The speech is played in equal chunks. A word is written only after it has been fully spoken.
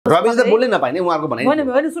रविले त बोल्नै नपाइने उहाँको भनाइ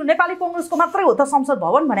होइन सुन नेपाली कांग्रेसको मात्रै हो त संसद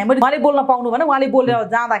भवन भने मैले उहाँले बोल्न पाउनु भने उहाँले बोलेर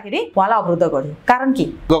जाँदाखेरि उहाँलाई अवरुद्ध गर्यो कारण के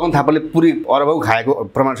गगन थापाले पुरै अरबौ खाएको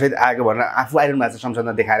प्रमाणसहित आएको भनेर आफू आइरहनु भएको छ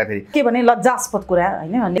संसदमा देखाएर फेरि के भने लज्जास्पद कुरा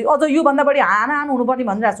हैन अझ यो भन्दा बढी हानाहान हुनुपर्ने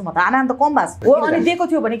भनिरहेको छु म त हानाहान त कम भास हो अनि दिएको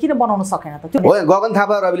थियो भने किन बनाउन सकेन त त्यो हो गगन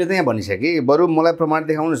थापा रविले त यहाँ भनिसके कि बरु मलाई प्रमाण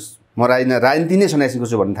देखाउनुस् म राजनीति नै सन्यासीको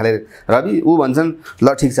छु भन्ने थाले रवि ऊ भन्छन्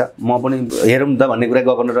ल ठिक छ म पनि हेरौँ त भन्ने कुरा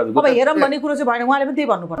गगन र रविको अब हेरौँ भन्ने कुरा चाहिँ भएन उहाँले पनि त्यही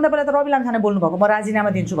भन्नु पर्यो पहिला त रवि लामिछाने बोल्नु भएको म राजीनामा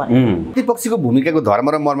दिन्छु भने प्रतिपक्षको भूमिकाको धर्म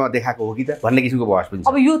र मर्म देखाएको हो कि त भन्ने किसिमको बहस पनि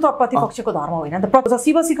अब यो त प्रतिपक्षको धर्म होइन नि त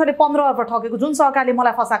शिव शिखरले 15 अर्ब ठगेको जुन सहकारीले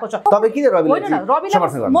मलाई फसाएको छ तपाईँ किन रविलाई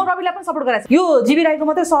म रविलाई पनि सपोर्ट गरेछु यो जीवी राईको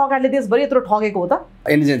मात्रै सहकारीले देशभरि यत्रो ठगेको हो त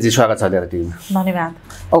एनजिजी स्वागत छ त्यहाँ टिममा धन्यवाद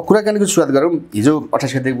अब कुराकानीको सुरुवात गरौँ हिजो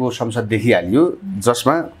 28 गतेको संसद देखिहालियो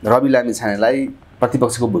जसमा रवि लामिछानेलाई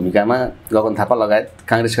प्रतिपक्षको भूमिकामा गगन थापा लगायत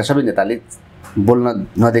कांग्रेसका सबै नेताले बोल्न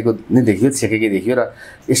नदिएको नै देखियो छेकेकै देखियो र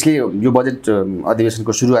यसले यो बजेट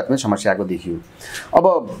अधिवेशनको सुरुवातमै समस्या आएको देखियो अब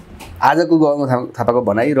आजको गगन थापाको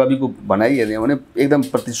भनाइ रविको भनाइ हेर्ने हो भने एकदम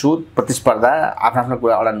प्रतिशोध प्रतिस्पर्धा आफ्नो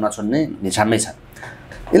कुरा अडान नछोड्ने निशानमै छ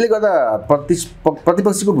यसले गर्दा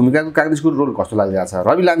प्रतिपक्षको भूमिकाको कांग्रेसको रोल कस्तो लागिरहेको छ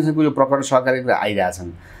रवि लामिछानेको यो प्रकरण सहकारी कुरा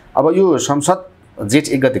आइरहेछन् अब यो संसद जेठ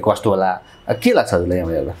 1 गते कस्तो होला के लाग्छ हजुरलाई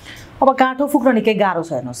यहाँ अब गाँठो फुक्न निकै गाह्रो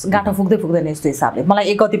छ हेर्नुहोस् गाँठो फुक्दै फुक्दैन यस्तो हिसाबले मलाई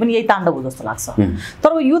 1 गते पनि यही ताण्डव हो जस्तो लाग्छ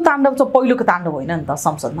तर यो ताण्डव चाहिँ पहिलोको ताण्डव होइन नि त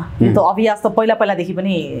संसदमा यो त अभ्यास त पहिलादेखि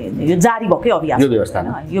पनि यो जारी भएकै अभ्यास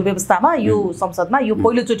होइन यो व्यवस्थामा यो संसदमा यो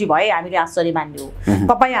पहिलोचोटि भए हामीले आश्चर्य मान्ने हो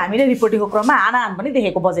तपाईँ हामीले रिपोर्टिङको क्रममा हानाहान पनि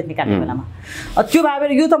देखेको बजेट निकाल्ने बेलामा त्यो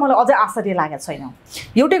भएर यो त मलाई अझै आश्चर्य लागेको छैन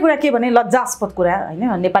एउटै कुरा के भने लज्जास्पद कुरा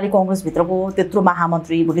होइन नेपाली कांग्रेसभित्रको त्यत्रो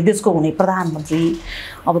महामन्त्री भोलि देशको हुने प्रधानमन्त्री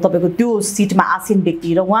अब तपाईँको त्यो सिटमा आसीन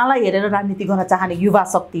व्यक्ति र उहाँलाई हेरेर राजनीति गर्न चाहने युवा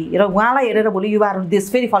शक्ति र उहाँलाई हेरेर भोलि युवाहरू देश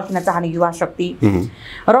फेरि फर्किन चाहने युवा शक्ति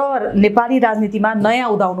र नेपाली राजनीतिमा नयाँ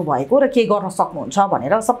उदाउनु भएको र के गर्न सक्नुहुन्छ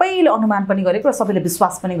भनेर सबैले अनुमान पनि गरेको र सबैले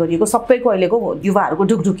विश्वास पनि गरिएको सबैको अहिलेको युवाहरूको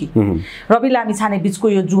ढुकढुकी रवि लामिछाने बीचको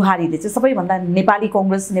यो जुहारीले चाहिँ सबैभन्दा नेपाली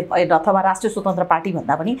कांग्रेस अथवा राष्ट्रिय स्वतन्त्र पार्टी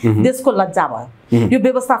भन्दा पनि देशको लज्जा भयो यो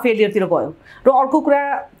व्यवस्था फेलियरतिर गयो र अर्को कुरा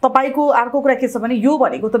तपाईको अर्को कुरा के छ भने यो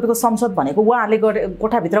भनेको तपाईको संसद भनेको उहाँहरूले गरे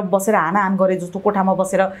कोठाभित्र बसेर हानाहान गरे जस्तो कोठामा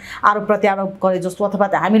बसेर आरोप प्रत्यारोप गरे जस्तो अथवा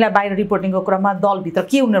हामीलाई बाहिर रिपोर्टिङको क्रममा दलभित्र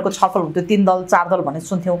के उनीहरूको छलफल हुन्थ्यो 3 दल 4 दल भन्ने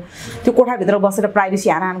सुन्थ्यौँ त्यो कोठाभित्र बसेर प्राइभेसी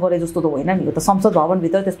हानाहान गरे जस्तो त होइन नि यो त संसद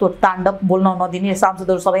भवनभित्र त्यस्तो ताण्डव बोल्न नदिने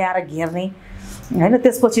सांसदहरू सबै आएर घेर्ने हैन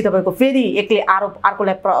त्यसपछि तपाईको फेरि एकले आरोप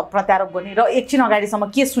अर्कोलाई प्रत्यारोप गर्ने र एकछिन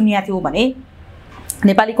अगाडिसम्म के सुनिया थियो भने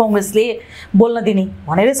नेपाली कांग्रेसले बोल्न दिने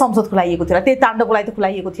भनेरै संसद खुलाइएको थियो र त्यही ताण्डवको लागि त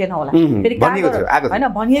खुलाइएको थिएन होला फेरि हैन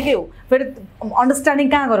भनिएकै हो फेरि अन्डरस्ट्यान्डिङ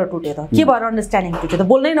कहाँ गएर टुट्यो त के भएर अन्डरस्ट्यान्डिङ टुट्यो त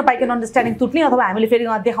बोल्नै नपाइकन अन्डरस्ट्यान्डिङ टुट्ने अथवा हामीले फेरि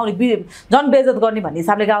देखाउने जन बेइज्जत गर्ने भन्ने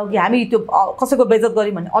हिसाबले गाउँ कि हामी त्यो कसैको बेइज्जत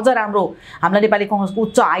गर्यौं भने अझ राम्रो हामीलाई नेपाली कांग्रेसको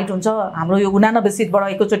उच्च हाइट हुन्छ हाम्रो यो 89 सिटबाट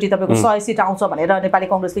एकैचोटी तपाईको 100 सिट आउँछ भनेर नेपाली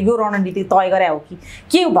कांग्रेसले यो रणनीति तय गरे हो कि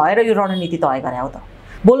के भएर यो रणनीति तय गरे हो त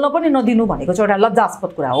बोल्न पनि नदिनु भनेको चाहिँ एउटा लज्जास्पद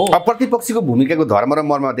कुरा हो प्रतिपक्षको भूमिकाको धर्म र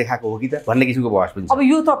मर्म देखाएको हो कि त भन्ने किसिमको बहस पनि छ अब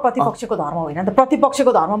यो त प्रतिपक्षको धर्म होइन त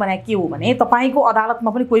प्रतिपक्षको धर्म भने के हो भने तपाईको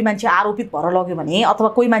अदालतमा पनि कोही मान्छे आरोपित भएर लग्यो भने अथवा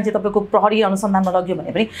कोही मान्छे तपाईको प्रहरी अनुसन्धानमा लग्यो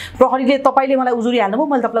भने पनि प्रहरीले तपाईले मलाई उजुरी हाल्नुभयो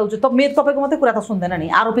मैले तपाईलाई उजुरी त मेरो तपाईको मात्रै कुरा त सुन्दैन नि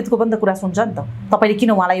आरोपितको पनि त कुरा सुन्छ नि त तपाईले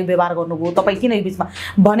किन उहाँलाई यो व्यवहार गर्नुभयो तपाई किन यो बीचमा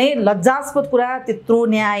भने लज्जास्पद कुरा त्यत्रो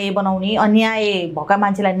न्याय बनाउने अन्याय भएका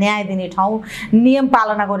मान्छेलाई न्याय दिने ठाउँ नियम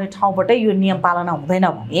पालना गर्ने ठाउँबाटै यो नियम पालना हुँदैन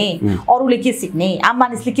भने अरूले के सिक्ने आम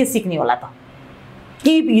मानिसले के सिक्ने होला त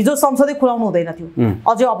कि हिजो संसदै खुलाउनु हुँदैन थियो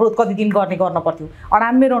अझै अवरोध कति दिन गर्न पर्थ्यो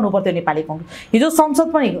अडानमै रहनु पर्थ्यो नेपाली कांग्रेस हिजो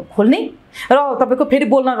संसद पनि खोल्ने र तपाईको फेरि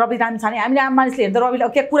बोल्न रवि लामिछाने हामीले आम मानिसले हेर्दा रविले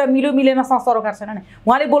के कुरा मिल्यो मिलेन सरकार छैन नि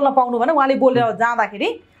उहाँले बोल्न पाउनु भने उहाँले बोलेर जाँदाखेरि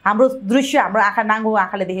हाम्रो दृश्य हाम्रो आँखा नाङ्गो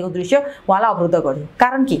आँखाले देखेको दृश्य उहाँलाई अवरुद्ध गर्यो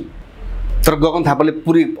कारण के तर गगन थापाले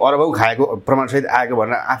पुरै अरबौ खाएको प्रमाणसहित आएको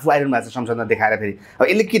भनेर आफू आइरहनु भएको छ संसदमा देखाएर फेरि अब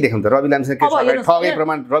यसले के देखाउँछ रवि लामिछाने के सरकारले ठगे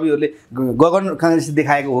प्रमाण रविहरूले गगन कांग्रेसले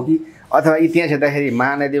देखाएको हो कि अथवा इतिहास हेर्दाखेरि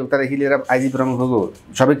महान्यायदेवतादेखि लिएर आइजी प्रमुखको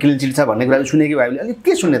सबै क्लिन चिट छ भन्ने कुरा सुनेको भए अहिले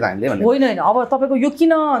के सुन्ने त हामीले भने होइन अब तपाईको यो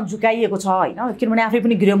किन झुकाइएको छ हैन किनभने आफै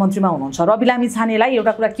पनि गृहमन्त्रीमा हुनुहुन्छ रवि लामिछानेलाई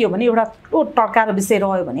एउटा कुरा के हो भने एउटा टर्कार विषय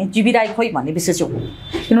रह्यो भने जीवी राई खोइ भन्ने विषय चाहिँ हो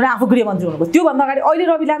किनभने आफू गृहमन्त्री हुनुभयो त्यो भन्दा अगाडि अहिले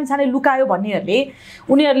रवि लामिछाने लुकायो भन्नेहरूले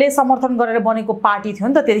उनीहरूले समर्थन गरेर बनेको पार्टी थियो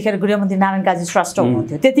नि त त्यतिखेर गृहमन्त्री नारायण काजी श्रेष्ठ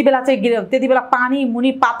हुनुहुन्थ्यो त्यति बेला पानी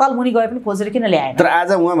मुनि पाताल मुनि गए पनि खोजेर किन ल्याएन तर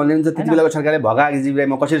आज उहाँ भन्नुहुन्छ त्यति बेलाको सरकारले भगाएको जीवी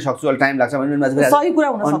राई म कसरी सक्छु टाइम लाग्छ भने सही कुरा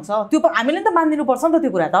हुन सक्छ त्यो हामीले त मानिदिनु पर्छ नि त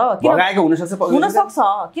त्यो कुरा त भगाएको हुन सक्छ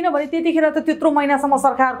किनभने त्यतिखेर त त्यत्रो महिनासम्म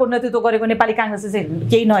सरकारको नेतृत्व गरेको नेपाली कांग्रेसले चाहिँ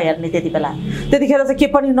केही नहेर्ने त्यतिबेला त्यतिखेर चाहिँ के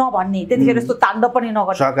पनि नभन्ने त्यतिखेर यस्तो ताण्डव पनि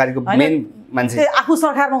नगर्ने सहकारीको मेन मान्छे आफू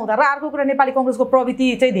सरकारमा हुँदा र अर्को कुरा नेपाली कांग्रेसको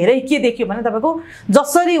प्रवृत्ति चाहिँ धेरै के देखियो भने तपाईको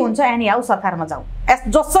जसरी हुन्छ एनी हाउ सरकारमा जाऊ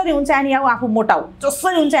जसरी हुन्छ एनी हाउ आफू मोटाऊ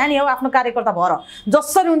जसरी हुन्छ एनी हाउ आफ्नो कार्यकर्ता भर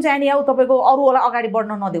जसरी हुन्छ एनी हाउ तपाईको अरूलाई अगाडि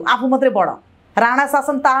बढ्न नदेऊ आफू मात्रै बढ राणा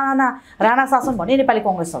शासन भने नेपाली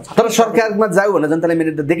कांग्रेस छ तर सरकारमा जाऊ भनेर जनताले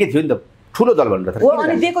मेरो त देखे थियो नि त ठुलो दल भनेर हो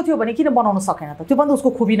अनि दिएको थियो भने किन बनाउन सकेन त त्यो पनि उसको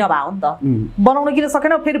खुबी नभएको नि त बनाउन किन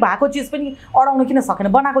सकेन फेरि भएको चिज पनि अडाउन किन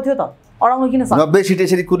सकेन बनाएको थियो त अडाउन किन सकेन 90 सिट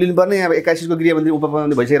यसरी कुर्लिनु पर्ने अब 21 सिटको गृहमन्त्री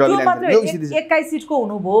उपप्रधानमन्त्री भइसक्यो रवि 21 सिटको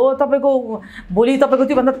हुनुभयो तपाईको भोलि तपाईको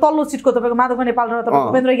त्यो भन्दा तल्लो सिटको तपाईको माधव नेपाल र तपाईको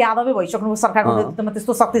उपेन्द्र यादवै भइसक्नु सरकारको नेतृत्वमा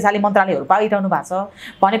त्यस्तो शक्तिशाली मन्त्रालयहरु पाइरहनु भएको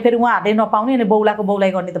छ भने फेरि उहाँहरुले नपाउने अनि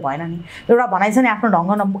बौलाई गर्ने त भएन नि एउटा भनाइ छ नि आफ्नो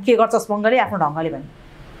ढंग के गर्छस् बंगले आफ्नो ढंगले भने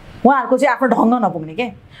उहाँहरुको चाहिँ आफ्नो ढंग नपुग्ने के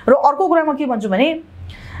र अर्को कुरा म के भन्छु भने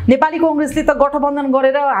नेपाली कांग्रेसले त गठबन्धन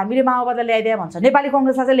गरेर हामीले माओवादीलाई ल्याइदिया भन्छ नेपाली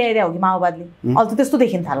कांग्रेसलाई चाहिँ ल्याइदिया हो कि माओवादीले अहिले त त्यस्तो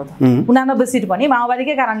देखिन थाल्यो त 89 सिट पनि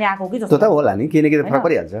माओवादीकै कारणले आएको हो कि जस्तो त होला नि किन के फरक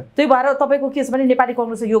परिहाल्छ त्यही भएर तपाईको केस पनि नेपाली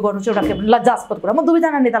कांग्रेसले यो गर्नु चाहिँ एउटा लज्जास्पद कुरा म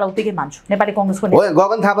दुवैजना नेतालाई उत्तिकै मान्छु नेपाली कांग्रेसको हो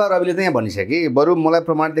गगन थापा रविले त यहाँ भनिसके कि बरु मलाई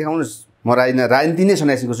प्रमाण देखाउनुस् म राजनीति नै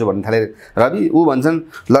सन्यासीको छु भन्ने थाले रवि ऊ भन्छन्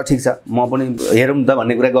ल ठीक छ म पनि हेरौँ त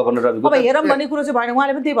भन्ने कुरा गगन र रविको अब हेरौँ भन्ने कुरा चाहिँ भएन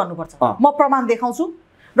उहाँले पनि त्यही भन्नुपर्छ म प्रमाण देखाउँछु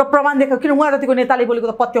र प्रमाण देखाउ किन उहाँ जतिको नेताले बोलेको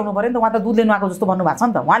त पत्याउनु पर्यो नि त उहाँ त दुधले नुहाएको जस्तो भन्नुभएको छ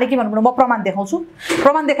नि त उहाँले के भन्नु म प्रमाण देखाउँछु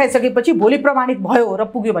प्रमाण देखाइसकेपछि भोलि प्रमाणित भयो र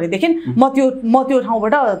पुग्यो भनेदेखि म त्यो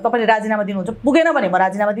ठाउँबाट तपाईले राजीनामा दिनुहुन्छ पुगेन भने म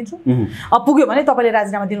राजीनामा दिन्छु अब पुग्यो भने तपाईले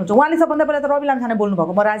राजीनामा दिनुहुन्छ उहाँले सबभन्दा पहिला त रवि लामिछाने बोल्नु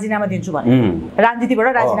भएको म राजीनामा दिन्छु भने राजनीतिबाट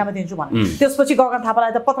राजीनामा दिन्छु भने त्यसपछि गगन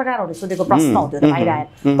थापालाई त पत्रकारहरूले सोधेको प्रश्न हो त्यो त बाहिर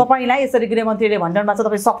आएर तपाईलाई यसरी गृहमन्त्रीले भनिरहनु भएको छ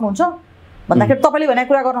तपाईँ सक्नुहुन्छ भन्दाखेरि तपाईले भनेको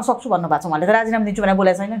कुरा गर्न सक्छु भन्नुभएको छ उहाँले त राजीनामा दिन्छु भने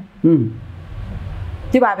बोलेको छैन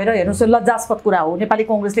त्यो भएर हेर्नुस् लज्जास्पद कुरा हो नेपाली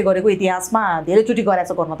कांग्रेसले गरेको इतिहासमा धेरै चोटी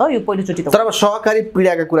गरेछ गर्न त यो पहिलो चोटी त तर अब सहकारी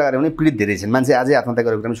पीडाका कुरा गरे भने पीडित धेरै छन् मान्छे आजै आत्महत्या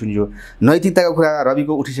गरेको कुरा पनि सुनियो नैतिकताको कुरा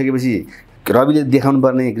रविको उठिसकेपछि रविले देखाउनु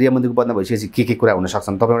पर्ने गृहमन्त्रीको पदमा भइसकेपछि के कुरा हुन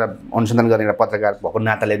सक्छन् तपाईँ एउटा अनुसन्धान गर्ने एउटा पत्रकार भएको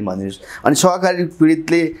नाताले पनि भनिदिनुहोस् अनि सहकारी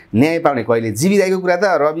पीडितले न्याय पाउने कहिले जीवी राईको कुरा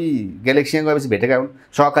त रवि ग्यालेक्सीमा गएपछि भेटेका हुन्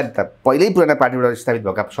सहकारी त पहिल्यै पुराना पार्टीबाट स्थापित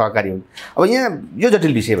भएका सहकारी हुन् अब यहाँ यो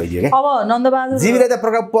जटिल विषय भइदियो क्या अब नन्दबहादुर जीवी राई त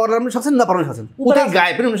पक्राउ पर्न पनि सक्छन् नपर्न सक्छन् उतै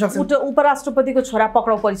गायब पनि हुन सक्छन् उपराष्ट्रपतिको छोरा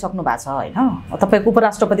पक्राउ परिसक्नु भएको छ हैन तपाईको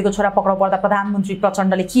उपराष्ट्रपतिको छोरा पक्राउ पर्दा प्रधानमन्त्री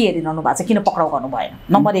प्रचण्डले के हेरिरहनु भएको छ किन पक्राउ गर्नु भएन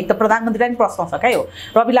नम्बर 1 त प्रधानमन्त्रीलाई पनि प्रश्न छ क्या हो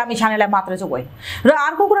रवि लामिछानेलाई मात्र र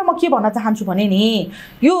अर्को कुरा म के भन्न चाहन्छु भने नि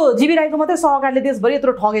यो जीवी राईको मात्रै सहकारीले देशभरि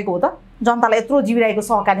यत्रो ठगेको हो त जनतालाई यत्रो जीवी राईको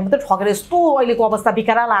सहकारीले मात्रै ठगेर यस्तो अहिलेको अवस्था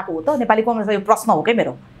बिकरा लागेको हो त नेपाली कांग्रेसलाई यो प्रश्न हो के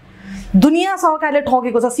मेरो दुनिया सहकारीले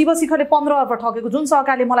ठगेको छ शिवशिखरले 15 अर्ब ठगेको जुन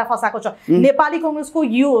सहकारीले मलाई फसाएको छ नेपाली कांग्रेसको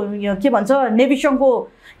यो के भन्छ नेविसङको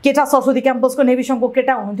केटा सरस्वती क्याम्पसको नेविसङको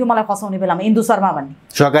केटा हुनुहुन्थ्यो मलाई फसाउने बेलामा इन्दु शर्मा भन्ने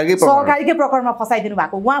सहकारीकै प्रकरणमा फसाइदिनु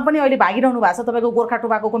भएको उहाँ पनि अहिले भागिरहनु भएको छ तपाईको गोर्खा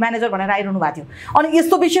टोबाको म्यानेजर भनेर आइरहनु भएको थियो अनि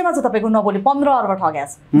यस्तो विषयमा चाहिँ तपाईको नबोले 15 अर्ब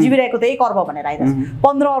ठग्यास जीवी राईको त 1 अर्ब भनेर आइरहेछ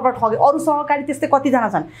 15 अर्ब ठगे अरु सहकारी त्यस्तै कतिजना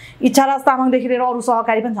छन् इच्छाराज तामाङदेखि लिएर अरु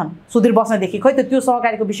सहकारी पनि छन् सुधीर बस्नेदेखि खै त त्यो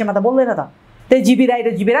सहकारीको विषयमा त बोल्दैन त त्यही जीवी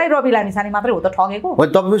राई रवि लामिछाने मात्रै हो त ठगेको हो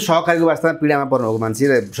तपाईँ सहकारीको वास्तामा पीडामा पर्नुभएको मान्छे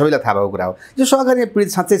र सबैलाई थाहा भएको कुरा हो यो सहकारी पीडित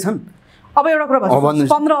साँच्चै छन् अब एउटा कुरा भन्छु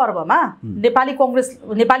 15 अर्बमा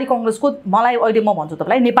नेपाली कांग्रेसको मलाई अहिले म भन्छु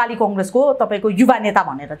तपाईलाई नेपाली कांग्रेसको तपाईको युवा नेता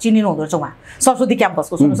भनेर चिनिनु हुँदो रहेछ उहाँ सरस्वती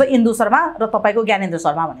क्याम्पसको सुन्नुस् इन्दु शर्मा र तपाईको ज्ञानेन्द्र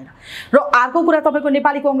शर्मा भनेर र अर्को कुरा तपाईको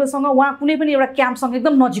नेपाली कांग्रेससँग उहाँ कुनै पनि एउटा क्याम्पसँग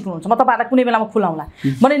एकदम नजिक हुनुहुन्छ म तपाईहरुलाई कुनै बेलामा खुलाउला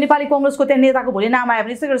भने नेपाली कांग्रेसको त्यहाँ नेताको भोलि नाम आयो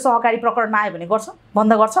भने यसै गरी सहकारी प्रकरणमा आयो भने गर्छ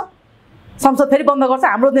बन्द गर्छ संसद फेरि बन्द गर्छ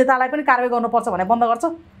हाम्रो नेतालाई पनि कारबाही गर्नुपर्छ भने बन्द गर्छ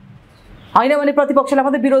हैन भने प्रतिपक्षलाई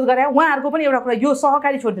मात्रै विरोध गरे उहाँहरुको पनि एउटा कुरा यो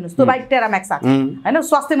सहकारी छोडिदिनुस् त्यो बाइक टेराम्याक्स साथ हैन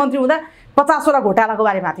स्वास्थ्य मन्त्री हुँदा 50 वटा घोटालाको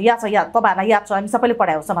बारेमा थियो याद छ याद तपाईहरुलाई याद छ हामी सबैले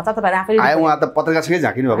पढाएको समाचार तपाईहरु आफैले आयो उहाँ त पत्रकारसँगै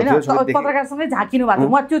झाकिनु भएको थियो पत्रकारसँगै झाकिनु भएको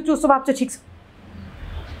उहाँ त्यो स्वभाव चाहिँ ठीक छ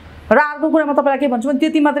र अर्को कुरामा तपाईलाई के भन्छु भने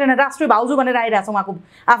त्यति मात्रै हैन राष्ट्रिय भाउजू भनेर आइरहेछ उहाँको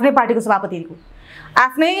आफ्नै पार्टीको सभापतिको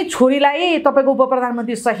आफ्नै छोरीलाई तपाईको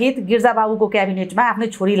उपप्रधानमन्त्री सहित गिर्जा बाबुको क्याबिनेटमा आफ्नै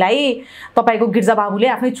छोरीलाई तपाईको गिर्जा बाबुले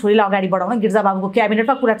आफ्नै छोरीलाई अगाडि बढाउन गिर्जा बाबुको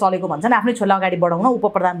क्याबिनेटमा कुरा चलेको भन्छन् आफ्नै छोरीलाई अगाडि बढाउन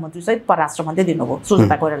उपप्रधानमन्त्री सहित परराष्ट्र मन्त्री दिनुभयो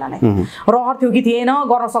सुचना कोइरालालाई रहर थियो कि थिएन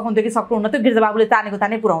गर्न सक्नुहुन्थ्यो कि सक्नुहुन्न त्यो गिर्जा बाबुले तानेको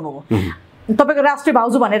तानै पुराउनु हो तपाईको राष्ट्रिय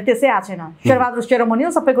भाउजू भनेर त्यसै आछेन शेरबहादुर सेरोमनी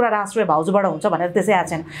हो सबै कुरा राष्ट्रिय भाउजूबाट हुन्छ भनेर त्यसै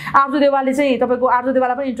आछेन आर्जु देवालले चाहिँ तपाईको आर्जु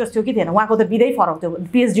देवाललाई पनि इन्ट्रेस्ट थियो कि थिएन उहाँको त बिदै फरक थियो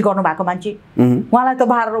पीएचडी गर्नु भएको मान्छे उहाँलाई त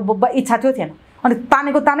बाहिर इच्छा थियो थिएन अनि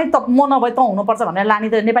तानेको तानै त म नभए त हुनुपर्छ भनेर लाने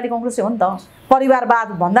त नेपाली कांग्रेसै हो नि त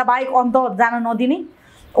परिवारवाद भन्दा बाहेक अन्त जान नदिने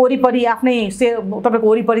वरिपरि आफ्नै तपाईँको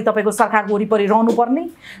वरिपरि तपाईँको सरकारको वरिपरि रहनुपर्ने,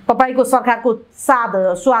 तपाईँको सरकारको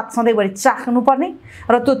स्वाद सधैँभरि चाख्नुपर्ने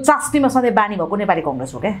र त्यो चास्नीमा सधैँ बानी भएको नेपाली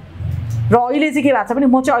कङ्ग्रेस हो क्या। र अहिले चाहिँ के भएको छ भने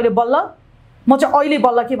म चाहिँ अहिले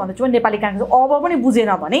बल्ल के भन्दैछु भने नेपाली काङ्ग्रेस अब पनि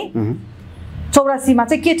बुझेन भने 84मा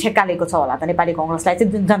चाहिँ के ठेक्का लिएको छ होला त नेपाली कङ्ग्रेसलाई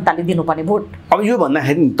चाहिँ जनताले दिनुपर्ने भोट। अब यो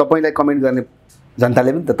भन्दाखेरि तपाईँलाई कमेन्ट गर्ने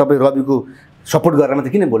जनताले पनि त तपाईँ रविको सपोर्ट गरेर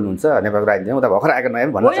मात्रै किन बोल्नुहुन्छ नेपालको राजनीतिमा? उता भर्खर आएको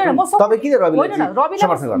नयाँ भन्नु तपाईँ किन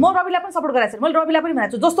रविलाई म रविलाई पनि सपोर्ट गरेको छु। मैले रविलाई पनि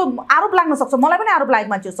भनेको छु जस्तो आरोप लाग्न सक्छ, मलाई पनि आरोप लागेको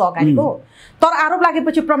मान्छे सहकारीको, तर आरोप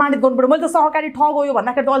लागेपछि प्रमाणित गर्नु पर्यो। मैले त सहकारी ठग हो यो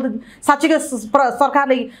भन्दाखेरि त अहिले त साँच्चीकै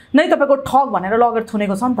सरकारले नै तपाईँको ठग भनेर लगेर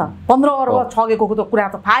थुनेको छ नि त। 15 अर्ब ठगेको त कुरा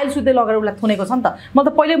त फाइल सुत्दै लगेर उसलाई थुनेको छ नि त। मैले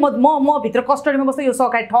त पहिले म भित्र कस्टडीमा बस्दै यो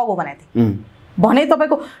सहकारी ठग हो भनेको थिएँ भने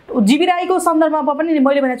तपाईँको जीवी राईको सन्दर्भमा पनि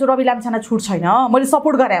मैले भनेको छु रवि लामिछाने छुट छैन, मैले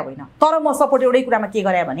सपोर्ट गरे होइन। तर म सपोर्ट एउटै कुरामा के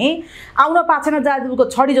गरे भने आउन पाछेन जादुको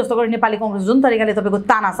छडी जस्तो गरी नेपाली कङ्ग्रेस जुन तरिकाले तपाईँको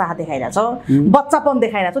तानासाह देखाइरहेछ, बच्चापन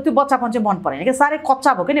देखाइरहेछ, त्यो बच्चापन चाहिँ मन परेन क्या। साह्रै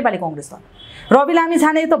कच्चा भयो क्या नेपाली कङ्ग्रेस त। रवि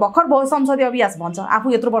लामिछाने त भर्खर भयो संसदीय अभ्यास भन्छ, आफू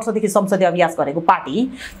यत्रो वर्षदेखि संसदीय अभ्यास गरेको पार्टी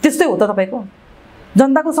त्यस्तै हो त तपाईँको।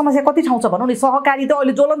 जनताको समस्या कति ठाउँ छ भनौँ नि, सहकारी त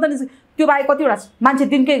अहिले ज्वलन्त नि त्यो बाहेक कतिवटा मान्छे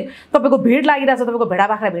दिनकै तपाईँको भिड लागिरहेछ, तपाईँको भेडा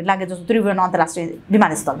बाख्रा भिड लागे जस्तो त्रिभुवन अन्तर्राष्ट्रिय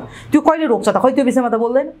विमानस्थलमा, त्यो कहिले रोक्छ त? खै त्यो विषयमा त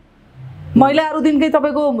बोल्दैन। महिलाहरू दिनकै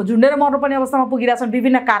तपाईँको झुन्डेर मर्नुपर्ने अवस्थामा पुगिरहेछन्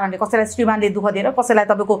विभिन्न कारणले, कसैलाई श्रीमानले दुःख दिएर, कसैलाई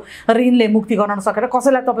तपाईँको ऋणले मुक्ति गर्न नसकेर,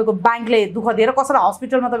 कसैलाई तपाईँको ब्याङ्कले दुःख दिएर, कसैलाई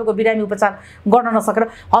हस्पिटलमा तपाईँको बिरामी उपचार गर्न नसकेर,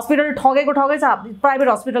 हस्पिटलले ठगेको छ, प्राइभेट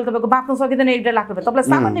हस्पिटल तपाईँको बाँच्न सकिँदैन 1.5 लाख रुपियाँ, तपाईँलाई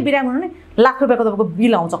सामान्य बिरामी हुनु नि लाख रुपियाँको तपाईँको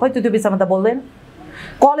बिल आउँछ, खै त्यो विषयमा त बोल्दैन।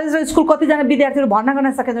 कलेज र स्कुल कतिजना विद्यार्थीहरू भर्ना गर्न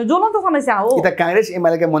सकेन, ज्वलन्त समस्या हो। यता काङ्ग्रेस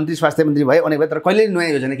एमालेका मन्त्री स्वास्थ्य मन्त्री भए अनेक तर कहिले नयाँ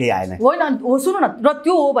योजना केही आएन। होइन हो सुन्नु न, र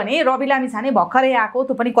त्यो हो भने रवि लामिछाने भर्खरै आएको,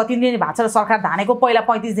 त्यो पनि कति दिन भएको छ र सरकार धानेको पहिला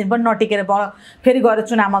 35 दिन पनि नटिकेर फेरि गएर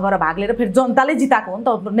चुनावमा गएर भाग लिएर फेरि जनताले जिताएको हो नि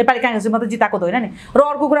त। नेपाली काङ्ग्रेसले मात्रै जिताएको त होइन नि। र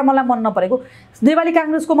अर्को कुरा मलाई मन नपरेको नेपाली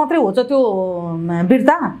काङ्ग्रेसको मात्रै हो त्यो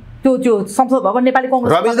वीरता, त्यो संसद भवन नेपाली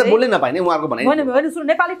कङ्ग्रेस रविले त बोल्नै नपाइने उहाँको भनाइ होइन सुन्नु,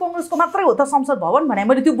 नेपाली कङ्ग्रेसको मात्रै हो त संसद भवन भने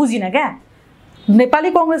मैले त्यो बुझिनँ क्या। नेपाली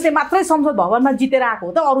कङ्ग्रेसले मात्रै संसद भवनमा जितेर आएको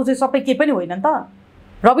हो त, अरू चाहिँ सबै केही पनि होइन नि त।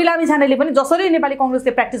 रवि लामिछानेले पनि जसरी नेपाली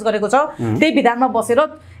कङ्ग्रेसले प्र्याक्टिस गरेको छ त्यही विधानमा बसेर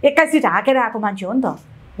 21 सिट हाकेर आएको मान्छे हो नि त।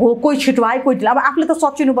 हो कोही छिटो आयो कोही ढिलो, अब आफूले त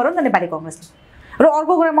सचिनु पऱ्यो नि त नेपाली कङ्ग्रेसले। र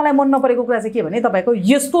अर्को कुरा मलाई मन नपरेको कुरा चाहिँ के भने तपाईँको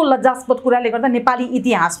यस्तो लज्जास्पद कुराले गर्दा नेपाली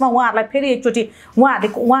इतिहासमा उहाँहरूलाई फेरि एकचोटि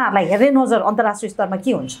उहाँहरूलाई हेर्ने नजर अन्तर्राष्ट्रिय स्तरमा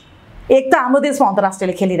के हुन्छ? एक त हाम्रो देशमा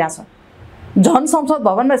अन्तर्राष्ट्रियले खेलिरहेछ, झन् संसद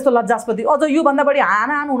भवनमा यस्तो लज्जास्पति, अझ योभन्दा बढी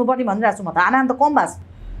हानाहान हुनुपर्ने भनिरहेको छु म त। हानाहान त कम भएको छ,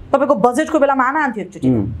 तपाईँको बजेटको बेलामा हानाहान थियो एकचोटि,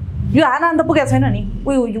 यो हानाहान त पुगेको छैन नि।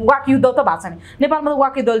 उयो वाक युद्ध त भएको छैन नेपालमा, त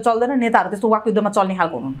वाक युद्ध चल्दैन, नेताहरू त्यस्तो वाक युद्धमा चल्ने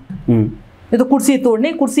खालको हुनु। यो त कुर्सी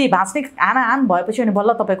तोड्ने, कुर्सी भाँच्ने, हानाहान भएपछि अनि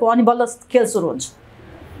बल्ल तपाईँको अनि बल्ल खेल सुरु हुन्छ।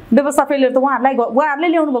 व्यवस्था फेलियर त उहाँहरूले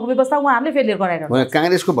ल्याउनु भएको व्यवस्था उहाँहरूले फेलियर गराइरहनु।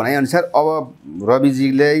 काङ्ग्रेसको भनाइअनुसार अब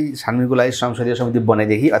रविजीलाई छानबिनको लागि संसदीय समिति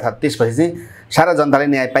बनाइदेखि अर्थात् त्यसपछि चाहिँ सारा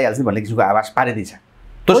जनताले न्याय पाइहाल्छ भन्ने किसिमको आवाज पारिदिन्छ।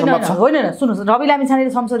 होइन सुन्नुहोस्, रवि लामिछानेले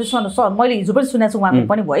संसदीय मैले हिजो पनि सुनेको छु उहाँको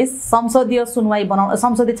पनि भोइस, संसदीय सुनवाई बनाउन,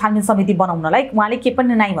 संसदीय छानबिन समिति बनाउनलाई उहाँले के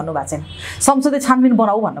पनि नाइ भन्नुभएको छैन। संसदीय छानबिन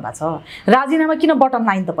बनाऊ भन्नुभएको छ। राजीनामा किन बटन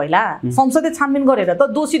लाइन त पहिला संसदीय छानबिन गरेर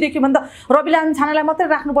त दोषी देखियो भने त रवि लामिछानेलाई मात्रै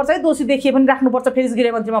राख्नुपर्छ है, दोषी देखिए पनि राख्नुपर्छ फेरि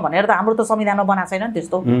गृहमन्त्रीमा भनेर त हाम्रो त संविधानमा बनाएको छैन नि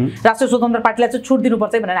त्यस्तो। राष्ट्रिय स्वतन्त्र पार्टीलाई चाहिँ छुट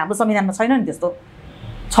दिनुपर्छ भनेर हाम्रो संविधानमा छैन नि त्यस्तो,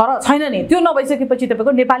 छैन नि। त्यो नभइसकेपछि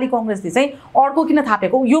तपाईँको नेपाली कङ्ग्रेसले चाहिँ अर्को किन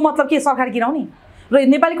थापेको? यो मतलब के सरकार गिराउने र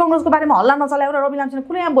नेपाली कङ्ग्रेसको बारेमा हल्ला नचलाएर रवि लामिछाने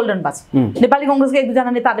खुलेआम बोलिरहनु भएको छ। नेपाली कङ्ग्रेसका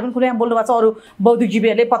 1-2जना नेताहरूले पनि खुलेआम बोल्नु भएको छ, अरू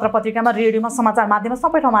बौद्धिकजीवीहरूले पत्र पत्रिकामा, रेडियोमा, समाचार माध्यममा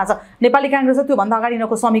सबै ठाउँमा आएको छ। नेपाली काङ्ग्रेस त्योभन्दा अगाडि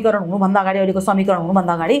यिनीहरूको समीकरण हुनुभन्दा अगाडि, अहिलेको समीकरण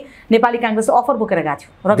हुनुभन्दा अगाडि नेपाली काङ्ग्रेसले अफर बोकेर गएको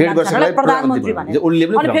थियो रवि लामिछानेलाई प्रधानमन्त्री भनेर।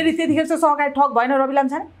 अनि फेरि त्यतिखेर चाहिँ सहकारी ठग भएन रवि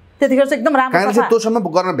लामिछाने, त्यतिखेर चाहिँ एकदम राम्रो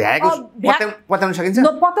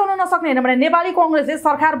पत्याउन नसक्ने होइन भने नेपाली कङ्ग्रेसले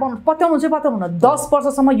सरकार पत्याउनु चाहिँ पत्याउनु 10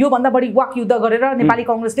 वर्षसम्म योभन्दा बढी वाक युद्ध गरेर नेपाली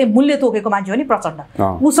कङ्ग्रेसले मूल्य तोकेको मान्छे हो नि प्रचण्ड,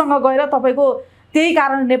 उसँग गएर तपाईँको त्यही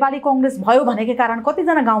कारण नेपाली कङ्ग्रेस भयो भनेकै कारण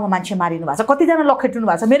कतिजना गाउँमा मान्छे मारिनु भएको छ, कतिजना लखेटिनु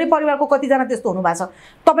भएको छ, मेरो परिवारको कतिजना त्यस्तो हुनुभएको छ।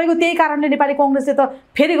 तपाईँको त्यही कारणले नेपाली कङ्ग्रेसले त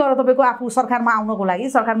फेरि गएर तपाईँको आफू सरकारमा आउनको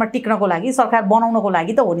लागि, सरकारमा टिक्नको लागि, सरकार बनाउनको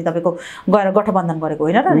लागि त हो नि तपाईँको गएर गठबन्धन गरेको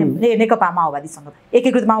होइन र नेकपा माओवादीसँग,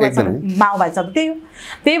 एकीकृत माओवादीसँग त्यही हो।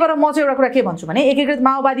 त्यही भएर म चाहिँ एउटा कुरा के भन्छु भने एकीकृत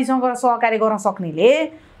माओवादीसँग सहकार्य गर्न सक्नेले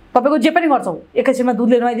तपाईँको जे पनि गर्छौ, एकैछिनमा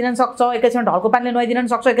दुधले नुहाइदिन सक्छ, एकैछिनमा ढलको पानीले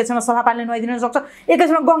नुहाइदिन सक्छ, एकैछिनमा सफा पानीले नुहाइदिन सक्छ,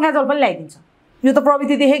 एकैछिनमा गङ्गाजल पनि ल्याइदिन्छ। यो त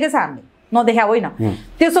प्रवृत्ति देखेकै छ हामीले, नदेखा होइन।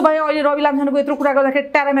 त्यसो भए अहिले रवि लामिछानेको यत्रो कुरा गर्दाखेरि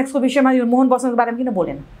ट्यारामेक्सको विषयमा यो मोहन बस्नेतको बारेमा किन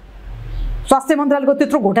बोलेन? स्वास्थ्य मन्त्रालयको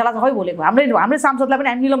त्यत्रो घोटाला छ खै बोलेको? हाम्रै सांसदलाई पनि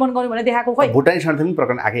हामी निलम्बन गर्यौँ भने देखाएको खै? भुटानी शरणार्थी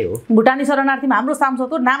प्रकरण आएकै हो, भुटानी शरणार्थीमा हाम्रो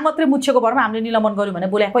सांसदको नाम मात्रै मुछेको भरमा हामीले निलम्बन गर्यौँ भने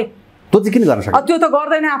बोले खै? त्यो चाहिँ किन गर्न सक्छ? त्यो त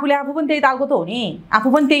गर्दैन आफूले, आफू पनि त्यही तालको त हो नि, आफू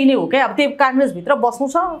पनि त्यही नै हो क्या। अब त्यही काङ्ग्रेसभित्र बस्नु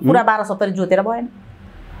छ पुरा 1270 जोतेर भएन।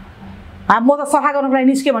 म त सफा गर्नको लागि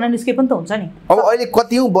निस्के भने निस्के पनि त हुन्छ नि। अब अहिले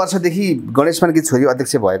कतिौं वर्षदेखि गणेश मानकी छोरी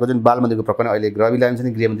अध्यक्ष भएको जुन बाल मन्दिरको प्रकरण अहिले रवि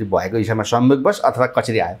लामिछाने गृहमन्त्री भएको हिसाबमा संयोगवश अथवा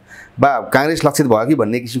कचेरी आयो बा काङ्ग्रेस लक्षित भयो कि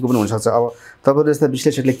भन्ने किसिमको पनि हुनसक्छ। अब तपाईँहरू जस्ता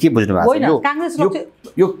विश्लेषकले के बुझ्नु भएको छ?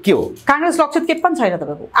 यो के हो? काङ्ग्रेस लक्षित के पनि छैन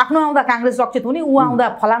तपाईँको। आफ्नो आउँदा काङ्ग्रेस लक्षित हुने, ऊ आउँदा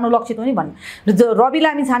फलानु लक्षित हुने भन्ने। रवि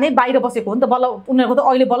लामिछाने बाहिर बसेको हो नि त, बल्ल उनीहरूको त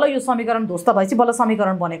अहिले बल्ल यो समीकरण ध्वस्त भएपछि बल्ल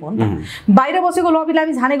समीकरण बनेको हो नि त। बाहिर बसेको रवि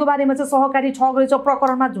लामिछानेको बारेमा चाहिँ सहकारी ठग रहेछ,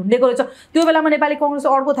 प्रकरणमा झुन्डेको रहेछ, त्यो बेलामा नेपाली कांग्रेस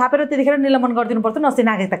अड्को थापेर त्यतिखेर निलम्बन गरिदिनु पर्थ्यो, अस्ति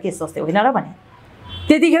नागरिकता केस जस्तै होइन र भने।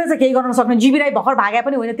 त्यतिखेर चाहिँ केही गर्न सक्ने, जीवी राई भर्खर भाग्या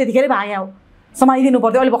पनि होइन, त्यतिखेरै भाग्या हो, समाइदिनु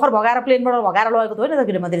पर्थ्यो। अहिले भर्खर भगाएर प्लेनबाट भगाएर लगेको त होइन त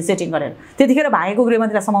गृहमन्त्री सेटिङ गरेर। त्यतिखेर भागेको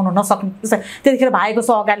गृहमन्त्रीलाई समाउन नसक्ने, त्यतिखेर भागेको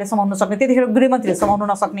सहकारीले समाउन नसक्ने, त्यतिखेर गृहमन्त्रीले समाउन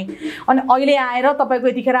नसक्ने, अनि अहिले आएर तपाईँको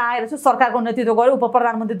यतिखेर आएर चाहिँ सरकारको नेतृत्व गर्यो, उप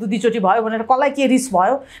प्रधानमन्त्री दुईचोटि भयो भनेर कसलाई के रिस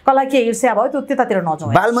भयो, कसलाई के ईर्ष्या भयो, त्यो त्यतातिर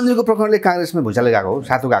नजाउँ। बालमन्दिरको प्रकरणले काङ्ग्रेसमा भुइँचालो गएको हो,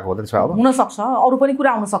 सातो गएको हो त? अब हुनसक्छ, अरू पनि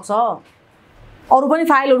कुरा आउनसक्छ, अरू पनि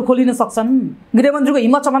फाइलहरू खोलिन सक्छन्। गृहमन्त्रीको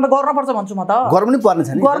हिम्मत छ भने त गर्नुपर्छ भन्छु म त। गर्नु पर्ने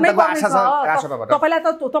छ नि, गर्नै पर्छ।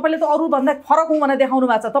 तपाईँलाई त अरूभन्दा फरक हुँ भनेर देखाउनु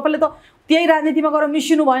भएको छ। तपाईँले त त्यही राजनीतिमा गएर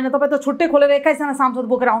मिसिनु भएन, तपाईँ त छुट्टै खोलेर 21 जना सांसद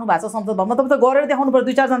बोकेर आउनु भएको छ संसद भवनमा, तपाईँ त गरेर देखाउनु पर्यो,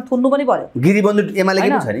 2-4 जना थुन्नु पनि पर्यो। गिरीबन्धु एमाले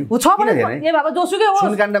किन छ नि? छ भने ए बाबा जोसुकै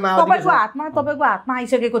होस्, तपाईँको हातमा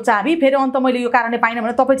आइसकेको चाबी, फेरि अन्त मैले यो कारणले पाइनँ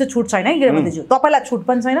भने तपाईँ चाहिँ छुट छैन है गृहमन्त्रीज्यू, तपाईँलाई छुट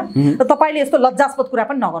पनि छैन र तपाईँले यस्तो लज्जास्पद कुरा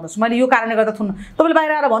पनि नगर्नुहोस्, मैले यो कारणले गर्दा थुन्नु। तपाईँले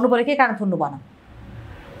बाहिर आएर भन्नु पर्यो के कारण थुन्नु भन।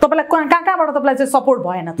 तपाईँलाई कहाँबाट तपाईँलाई चाहिँ सपोर्ट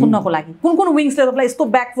भएन थुन्नको लागि? कुन कुन विङ्सले तपाईँलाई यस्तो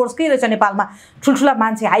ब्याकफोर्स के रहेछ नेपालमा ठुल्ठुला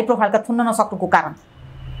मान्छे हाई प्रोफाइलका थुन्न नसक्नुको कारण?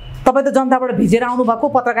 तपाईँ त जनताबाट भिजेर आउनु भएको,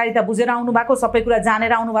 पत्रकारिता बुझेर आउनु भएको, सबै कुरा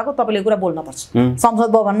जानेर आउनु भएको, तपाईँले कुरा बोल्नुपर्छ। संसद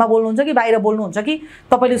भवनमा बोल्नुहुन्छ कि बाहिर बोल्नुहुन्छ कि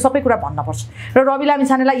तपाईँले सबै कुरा भन्नुपर्छ। र रवि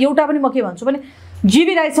लामिछानेलाई एउटा पनि म के भन्छु भने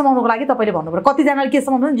जीवी राई समाउनुको लागि तपाईँले भन्नु पर्यो। कतिजनाले के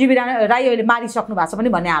समाउनु, जीवी राई अहिले मारिसक्नु भएको छ पनि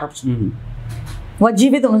भन्ने आरोप छ, उहाँ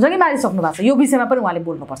जीवित हुनुहुन्छ कि मारिसक्नु भएको छ, यो विषयमा पनि उहाँले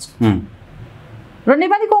बोल्नुपर्छ। र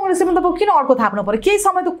नेपाली कांग्रेसले पनि तपाईँ किन अर्को थाप्नु पर्यो? केही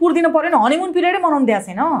समय त कुर्दिनु पर्यो नि, हनीमुन पिरियडै मनाउनु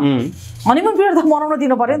दिएको छैन। हनीमुन पिरियड त मनाउन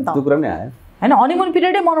दिनु पर्यो नि त होइन? हनीमुन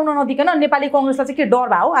पिरियडै मनाउन नदिकन नेपाली कांग्रेसलाई चाहिँ के डर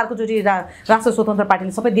भयो अर्कोचोटि राष्ट्रिय स्वतन्त्र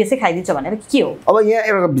पार्टीले सबै देशै खाइदिन्छ भनेर के हो? अब यहाँ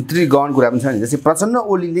एउटा भित्री गहन कुरा पनि छ नि, जस्तै प्रचण्ड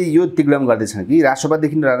ओलीले यो तिग्लम गर्दैछन् कि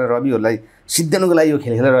राष्ट्रवादीदेखि रविहरूलाई सिद्धाउनुको लागि यो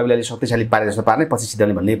खेल खेलेर रविलाई शक्तिशाली पारे जस्तो पार्ने पछि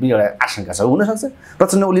सिद्धाउने भन्ने पनि एउटा आशंका छ। हुनसक्छ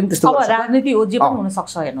प्रचण्ड ओली पनि त्यस्तो अब राजनीति हो, जे पनि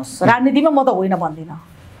हुनसक्छ। हेर्नुहोस्, राजनीतिमा म त होइन भन्दिनँ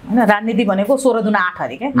होइन, राजनीति भनेको 16 दुना 8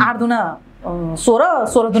 अरे क्या, 8 दुना 16,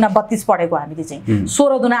 16 दुना 32 पढेको हामीले चाहिँ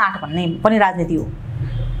 16 दुना 8 भन्ने पनि राजनीति हो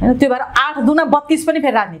होइन। त्यो भएर 8 दुना 32 पनि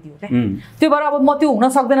फेरि राजनीति हो क्या। त्यो भएर अब म त्यो हुन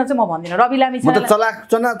सक्दैन चाहिँ म भन्दिनँ। रवि लामिछाने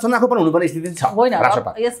चनाखो पनि हुनुपर्ने स्थिति छ होइन।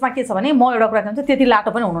 यसमा के छ भने म एउटा कुरा भन्छ, त्यति लाटो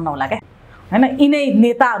पनि हुनु नहोला क्या होइन। यिनै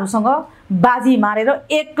नेताहरूसँग बाजी मारेर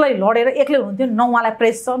एक्लै लडेर एक्लै हुनुहुन्थ्यो, न उहाँलाई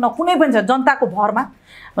प्रेस छ न कुनै पनि छ, जनताको भरमा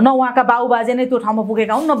न उहाँका बाबुबाजे नै त्यो ठाउँमा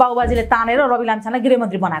पुगेका हुन्, न बाबुबाजेले तानेर रवि लामिछानेलाई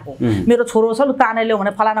गृहमन्त्री बनाएको। मेरो छोरो छ लु तानेर ल्याऊ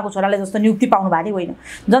भने फलानाको छोराले जस्तो नियुक्ति पाउनु भएको होइन।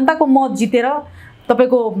 जनताको मत जितेर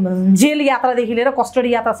तपाईँको जेल यात्रादेखि लिएर कस्टडी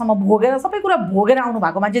यात्रासम्म भोगेर सबै कुरा भोगेर आउनु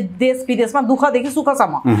भएको मान्छे, देश विदेशमा दुःखदेखि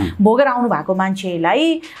सुखसम्म भोगेर आउनु भएको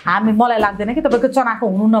मान्छेलाई मलाई लाग्दैन कि तपाईँको चनाखो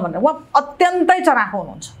हुनुहुन्न भनेर। उहाँ अत्यन्तै चनाखो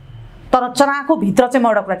हुनुहुन्छ, तर चनाखो भित्र चाहिँ म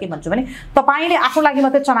एउटा कुरा के भन्छु भने तपाईँले आफ्नो लागि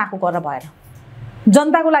मात्रै चनाखो गरेर भएन,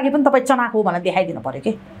 जनताको लागि पनि तपाईँ चनाखो हो भनेर देखाइदिनु पर्यो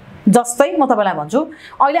कि। जस्तै म तपाईँलाई भन्छु,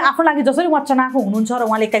 अहिले आफ्नो लागि जसरी उहाँ चनाखो हुनुहुन्छ र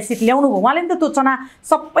उहाँले 21 सिट ल्याउनु भयो, उहाँले नि त त्यो चना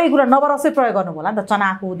सबै कुरा नवरसै प्रयोग गर्नुभयो होला नि त।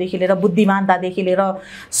 चनाखोदेखि लिएर बुद्धिमानतादेखि लिएर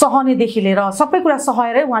सहनेदेखि लिएर सबै कुरा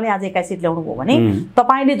सहेरै उहाँले आज 21 सिट ल्याउनु भयो भने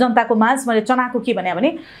तपाईँले जनताको माझ मैले चनाखो के भने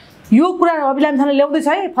यो कुरा रवि लामिछानेले ल्याउँदैछ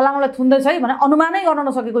है, फलानालाई थुन्दैछ है भने अनुमानै गर्न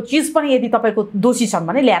नसकेको चिज पनि यदि तपाईँको दोषी छन्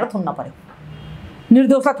भने ल्याएर थुन्न पर्यो।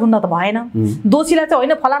 निर्दोषलाई थुन्न त भएन, दोषीलाई चाहिँ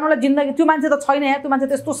होइन फलानालाई जिन्दगी त्यो मान्छे त छैन या त्यो मान्छे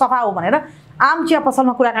त्यस्तो सफा हो भनेर आम चिया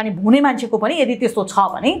पसलमा कुराकानी हुने मान्छेको पनि यदि त्यस्तो छ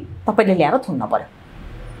भने तपाईँले ल्याएर थुन्न पर्यो।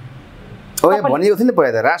 अब यहाँ भनेको थियो नि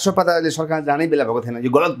पहिला त राष्ट्रपतिले सरकार जानै बेला भएको थिएन, यो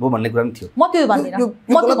गलत भयो भन्ने कुरा पनि थियो। म त्यो भन्दिनँ,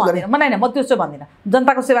 म त्यस्तो भन्दिनँ।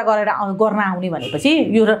 जनताको सेवा गरेर गर्न आउने भनेपछि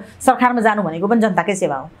यो सरकारमा जानु भनेको पनि जनताकै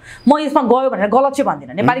सेवा हो। म यसमा गयो भनेर गलत चाहिँ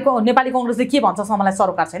भन्दिनँ। नेपाली कांग्रेसले के भन्छ मलाई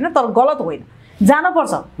सरोकार छैन, तर गलत होइन,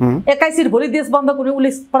 जानुपर्छ। 21 सिट भोलि देश बन्द कुनै उसले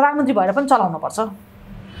प्रधानमन्त्री भएर पनि चलाउनु पर्छ,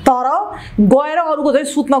 तर गएर अरूको चाहिँ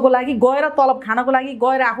सुत्नको लागि, गएर तलब खानको लागि,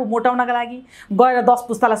 गएर आफू मोटाउनका लागि, गएर 10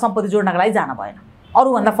 पुस्तालाई सम्पत्ति जोड्नका लागि जान भएन।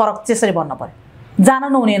 अरूभन्दा फरक त्यसरी बन्न पर्यो। जान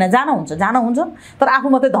नहुने होइन, जान हुन्छ तर आफू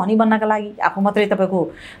मात्रै धनी बन्नका लागि, आफू मात्रै तपाईँको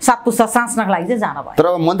सात पुस्ता साँच्नका लागि चाहिँ जान भयो। तर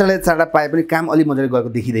अब मन्त्रालय चाडा पाए पनि काम अलि मजाले गएको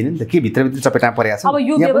देखिँदैन नि त, के भित्रभित्र चपेटा परेको छ। अब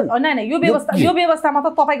यो व्यवस्थामा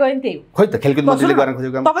त तपाईँ गयो नि त्यही हो। खोइ त खेलकुद मन्त्रीले गर्न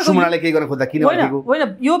खोजेको काम, सुमनाले केही गर्न खोज्दा किन अड्केको? होइन,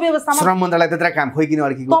 यो व्यवस्थामा श्रम मन्त्रालय त्यत्र काम खोइ किन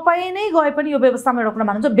अड्केको? तपाईँ नै गए पनि यो व्यवस्थामा रोक्न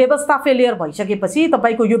मान्नुहुन्छ। व्यवस्था फेलियर भइसकेपछि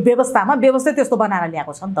तपाईँको यो व्यवस्थामा व्यवस्था त्यस्तो बनाएर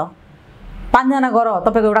ल्याएको छ नि त। 5 जना गर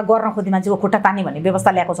तपाईँको एउटा गर्न खोज्ने मान्छेको खुट्टा तान्ने भन्ने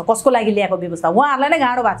व्यवस्था ल्याएको छ। कसको लागि ल्याएको व्यवस्था? उहाँहरूलाई नै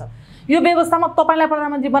गाह्रो भएको छ। यो व्यवस्थामा तपाईँलाई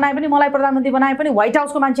प्रधानमन्त्री बनाए पनि, मलाई प्रधानमन्त्री बनाए पनि, व्हाइट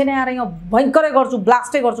हाउसको मान्छे नै आएर यहाँ भयङ्करै गर्छु,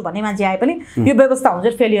 ब्लास्टै गर्छु भन्ने मान्छे आए पनि यो व्यवस्था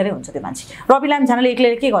हुन्छ, फेलियरै हुन्छ त्यो मान्छे। रवि लामिछानेले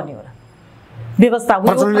एक्लै के गर्ने हो र? व्यवस्था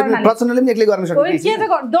प्रचण्डले पनि एक्लै गर्न सक्छ। के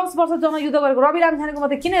चाहिँ 10 वर्ष जनयुद्ध गरेको रवि लामिछानेको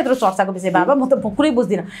मात्रै किन यत्रो चर्चाको विषय बाबा? म त कुरै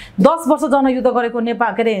बुझ्दिनँ। 10 वर्ष जनयुद्ध गरेको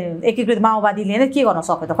नेपाल के अरे एकीकृत माओवादीले नै के गर्न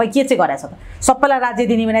सक्यो त? खै के चाहिँ गरेछ त? सबैलाई राज्य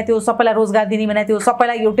दिने भने थियो, सबैलाई रोजगार दिने भने थियो,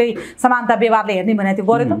 सबैलाई एउटै समानता व्यवहारले हेर्ने भने थियो,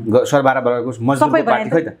 गरे त? सरबार बराबरको मजदुरको पार्टी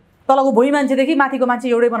खै त? तलको भुइँ मान्छेदेखि माथिको मान्छे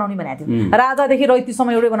एउटै बनाउने भनेको थियो, राजादेखि रैतीसम्म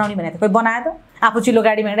एउटै बनाउने भनेको थियो। खै बनायो त? आफू चिल्लो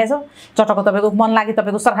गाडीमा हिँडेछ, चटक्क तपाईँको मन लागि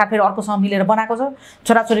तपाईँको सरकार फेरि अर्कोसँग मिलेर बनाएको छ,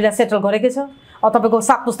 छोराछोरीलाई सेटल गरेकै छ, तपाईँको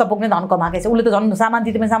 7 पुस्ता पुग्ने धन कमाएकै छ। उसले त झन् सामान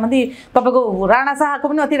तपाईँको राणा शाहको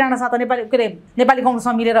पनि अति राणा शाह त नेपाली के अरे नेपाली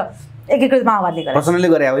कङ्ग्रेससँग मिलेर एकीकृत माओवादीले गरे। प्रचण्डले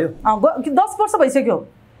गरे हो यो 10 वर्ष भइसक्यो।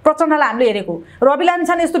 प्रचण्डलाई हामीले हेरेको। रवि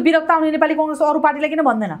लामिछाने यस्तो विरक्त आउने नेपाली कङ्ग्रेसको अरू पार्टीलाई किन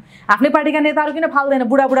भन्दैन? आफ्नै पार्टीका नेताहरू किन फाल्दैन?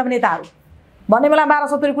 बुढा नेताहरू भन्ने बेला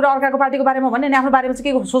 1270 कुरा अर्काको पार्टीको बारेमा भन्ने नि, आफ्नो बारेमा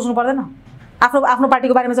चाहिँ के सोच्नु पर्दैन? आफ्नो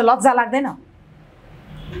पार्टीको बारेमा चाहिँ लज्जा लाग्दैन?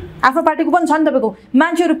 आफ्नो पार्टीको पनि छ नि तपाईँको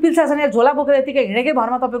मान्छेहरू पिल्छा छन्, झोला बोकेर यतिकै हिँडेकै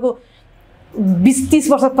भरमा तपाईँको 20-30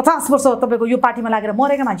 वर्ष 50 वर्ष तपाईँको यो पार्टीमा लागेर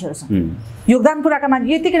मरेका मान्छेहरू छन्, योगदान पुऱ्याएका मान्छे।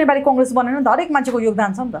 यतिकै नेपाली कङ्ग्रेस बनेन नि त, हरेक मान्छेको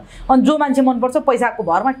योगदान छ नि त। अनि जो मान्छे मनपर्छ पैसाको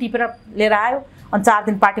भरमा टिपेर लिएर आयो, अनि 4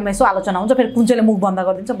 दिन पार्टीमा यसो आलोचना हुन्छ, फेरि कुन चाहिँले मुख बन्द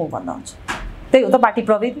गरिदिन्छ, मुख बन्द हुन्छ। त्यही हो त पार्टी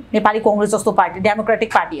प्रवृत्ति। नेपाली कङ्ग्रेस जस्तो पार्टी डेमोक्रेटिक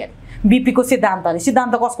पार्टी अरे, बीपीको सिद्धान्त अरे,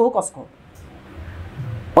 सिद्धान्त कसको हो?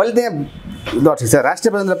 अहिले त्यहाँ ठिक छ,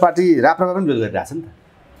 राष्ट्रिय प्रजातन्त्र पार्टी राप्रपा पनि विरोध गरिरहेछ नि त।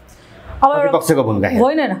 अब प्रतिपक्षको भूमिका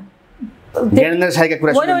होइन ज्ञानेन्द्र साईका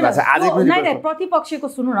कुरा सुनिरहेको छ आजै पनि। नै प्रतिपक्षको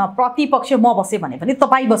सुन्नु न, प्रतिपक्ष म बसेँ भने पनि,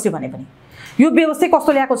 तपाईँ बस्यो भने पनि यो व्यवस्था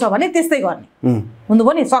कस्तो ल्याएको छ भने त्यस्तै गर्ने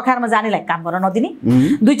हुनुभयो नि। सरकारमा जानेलाई काम गर्न नदिने,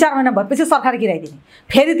 2-4 महिना भएपछि सरकार गिराइदिने,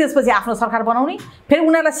 फेरि त्यसपछि आफ्नो सरकार बनाउने, फेरि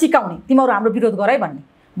उनीहरूलाई सिकाउने तिमीहरू हाम्रो विरोध गर है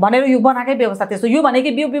भनेर यो बनाएकै व्यवस्था त्यस्तो। यो भनेको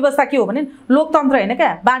यो व्यवस्था के हो भने लोकतन्त्र होइन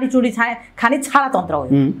क्या, बाँडीचुँडी खाने छाडातन्त्र हो।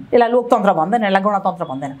 यसलाई लोकतन्त्र भन्दैन, यसलाई गणतन्त्र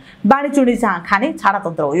भन्दैन, बाँडीचुँडी खाने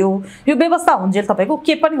छाडातन्त्र हो यो व्यवस्था हुन्जेल तपाईँको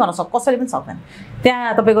के पनि गर्न सक्छ, कसैले पनि सक्दैन।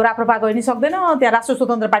 त्यहाँ तपाईँको राप्रपा गइ नि सक्दैन, त्यहाँ राष्ट्रिय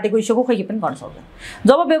स्वतन्त्र पार्टी गइसक्यो खै के पनि गर्न सक्दैन।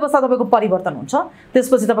 जब व्यवस्था तपाईँको परिवर्तन हुन्छ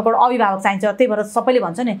त्यसपछि तपाईँको अभिभावक चाहिन्छ। त्यही भएर सबैले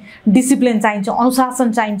भन्छ नि डिसिप्लिन चाहिन्छ,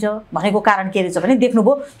 अनुशासन चाहिन्छ भनेको कारण के रहेछ भने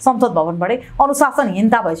देख्नुभयो संसद भवनबाटै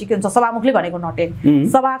अनुशासनहीनता भएपछि के हुन्छ, सभामुखले भनेको नटेन,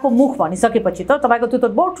 सभाको मुख भनिसकेपछि त तपाईँको त्यो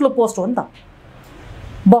त बहुत ठुलो पोस्ट हो नि त।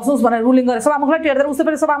 बस्नुहोस् भनेर रुलिङ गरेर सभामुखलाई टेर्दै उसै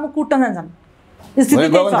पनि सभामुख कुट्न जान्छन्।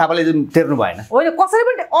 गगन थापाले तेर्नु भएन, होइन कसैले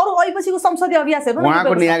पनि। अरू अघिपछिको संसदीय अभ्यास हेर्नु,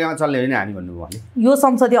 उहाँको नियागामा चल्ने होइन हामी भन्नुभयो भने यो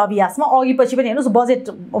संसदीय अभ्यासमा अघिपछि पनि हेर्नुहोस्, बजेट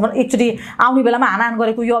एकचोटि आउने बेलामा हानाहान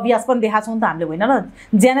गरेको यो अभ्यास पनि देखाएको छौँ नि त हामीले, होइन र?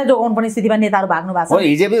 ज्यानै जोगाउनु पर्ने स्थितिमा नेताहरू भाग्नु भएको छ।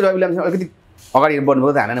 हिजो पनि रवि लामिछाने अलिकति अगाडि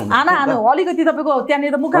बढ्नुभयो त हाना अलिकति तपाईँको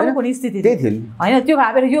त्यहाँनिर मुखामुख हुने स्थिति थियो होइन। त्यो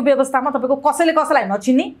भएर यो व्यवस्थामा तपाईँको कसैले कसैलाई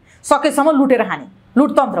नचिन्ने, सकेसम्म लुटेर खाने,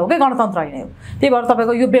 लुटतन्त्र हो कि गणतन्त्र होइन हो। त्यही भएर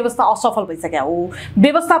तपाईँको यो व्यवस्था असफल भइसक्यो हो।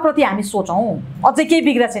 व्यवस्थाप्रति हामी सोचौँ, अझै केही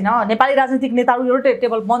बिग्रेको छैन। नेपाली राजनीतिक नेताहरू एउटै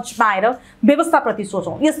टेबल मञ्चमा आएर व्यवस्थाप्रति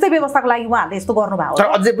सोचौँ। यस्तै व्यवस्थाको लागि उहाँहरूले यस्तो गर्नुभयो। तर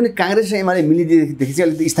अझै पनि काङ्ग्रेस र एमाले मिलिदिएदेखि चाहिँ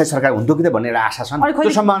अलिकति स्थायी सरकार हुन्थ्यो कि त भन्ने एउटा आशा छ।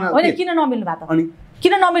 त्यो सम्भावना होइन, किन नमिल्नु भएको त?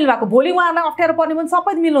 किन नमिल्नु भएको? भोलि उहाँहरूलाई अप्ठ्यारो पर्ने पनि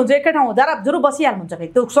सबै मिल्नुहुन्छ, एकै ठाउँ जरुर बसिहाल्नुहुन्छ, फेरि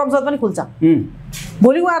त्यो संसद पनि खुल्छ।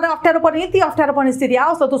 भोलि उहाँहरूलाई अप्ठ्यारो पर्ने, यति अप्ठ्यारो पर्ने स्थिति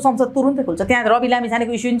आओस् त त्यो संसद तुरुन्तै खुल्छ। त्यहाँ रवि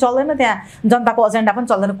लामिछानेको इस्यु पनि चल्दैन, त्यहाँ जनताको एजेन्डा पनि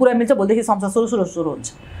चल्दैन, कुरा मिल्छ। भोलिदेखि संसद सुरु हुन्छ।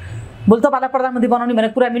 भोलि तपाईँलाई प्रधानमन्त्री बनाउने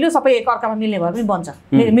भनेर कुरा मिल्यो, सबै एक अर्कामा मिल्ने भए पनि बन्छ।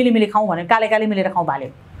 मिली खाउँ भने काले मिलेर खाउँ भाल्यो,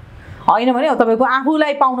 होइन भने तपाईँको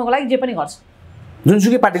आफूलाई पाउनको लागि जे पनि गर्छ।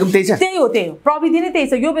 जुनसुकै पार्टीको पनि त्यही हो प्रविधि नै त्यही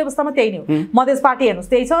छ। यो व्यवस्थामा त्यही नै हो। मधेस पार्टी हेर्नुहोस्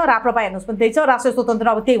त्यही छ, राप्रपा हेर्नुहोस् पनि त्यही छ, राष्ट्रिय स्वतन्त्र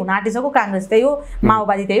अब त्यही हुन आँटिसक्यो, काङ्ग्रेस त्यही हो,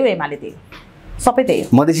 माओवादी त्यही हो, एमाले त्यही हो, सबै त्यही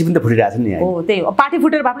हो। मधेसी पनि त फुटिरहेको छ नि हो, त्यही हो। पार्टी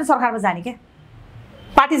फुटेर भए पनि सरकारमा जाने क्या,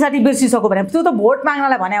 पार्टी साथी बिर्सिसक्यो भने त्यो त भोट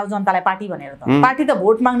माग्नलाई भने हो जनतालाई पार्टी भनेर त। पार्टी त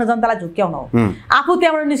भोट माग्न जनतालाई झुक्क्याउन हो। आफू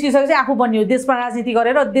त्यहाँबाट निस्किसकेपछि आफू बन्ने हो, देशमा राजनीति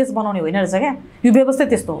गरेर देश बनाउने होइन रहेछ क्या। यो व्यवस्था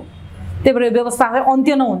त्यस्तो हो। त्यही भएर यो व्यवस्था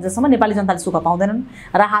अन्त्य नहुन्जेसम्म नेपाली जनताले सुख पाउँदैनन्,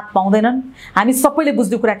 राहत पाउँदैनन्। हामी सबैले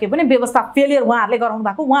बुझ्ने कुरा के भने व्यवस्था फेलियर उहाँहरूले गराउनु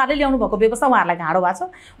भएको, उहाँहरूले ल्याउनु भएको व्यवस्था उहाँहरूलाई घाँडो भएको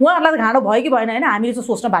छ। उहाँहरूलाई घाँडो भयो कि भएन होइन हामीले चाहिँ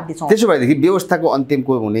सोच्न बाध्य छौँ। त्यसो भएदेखि व्यवस्थाको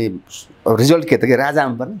अन्तिमको हुने रिजल्ट के त के राजा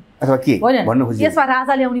आउनु पर्ने अथवा के भन्नु खोजियो? यसमा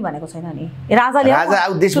राजा ल्याउने भनेको छैन नि। राजा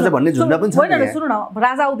आउ देश बचाउ भन्ने झुन्ड पनि छ। होइन सुन्नु न,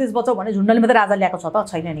 राजा आउ देश बचाउ भन्ने झुन्डले मात्रै राजा ल्याएको छ त?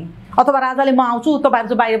 छैन नि। अथवा राजाले म आउँछु तपाईँहरू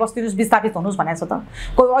चाहिँ बाहिर बस्दिनुहोस् विस्थापित हुनुहोस् भनेको छ त?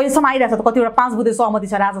 कोही अहिलेसम्म आइरहेको छ त, कतिवटा 5 बुँदे सहमति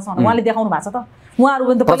छ राजासँग, उहाँले देखाउनु भएको छ त? उहाँहरू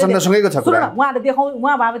पनि त प्रचण्डसँगैको छ कुरा।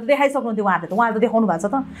 उहाँ भए त देखाइसक्नुहुन्थ्यो, उहाँहरूले त देखाउनु भएको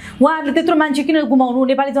छ त? उहाँहरूले त्यत्रो मान्छे किन गुमाउनु?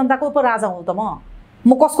 नेपाली जनताको पो राजा हुँ त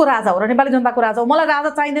म कसको राजा हो र? नेपाली जनताको राजा हो। मलाई राजा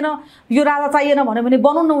चाहिँदैन, यो राजा चाहिएन भन्यो भने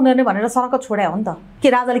बनाउनु उनीहरूले भनेर सरक छोड्या हो नि त। के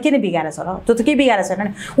राजाले के नै बिगारेछ र? त्यो त केही बिगारेको छैन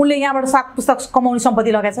नि। उनले यहाँबाट 7 पुस्तक कमाउने सम्पत्ति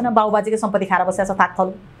लगाएको छैन, बाबुबाजेकै सम्पत्ति खाएर बसेको छ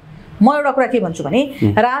थाकथलो। म एउटा कुरा के भन्छु भने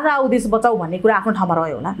राजा आउ देश बचाउ भन्ने कुरा आफ्नो ठाउँमा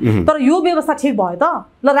रह्यो होला, तर यो व्यवस्था ठिक भयो त?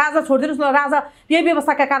 ल राजा छोडिदिनुहोस्, ल राजा यही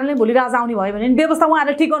व्यवस्थाका कारणले भोलि राजा आउने भयो भने व्यवस्था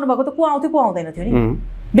उहाँहरूले ठिक गर्नुभएको त को आउँथ्यो को आउँदैन थियो नि?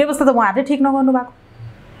 व्यवस्था त उहाँहरूले ठिक नगर्नु भएको,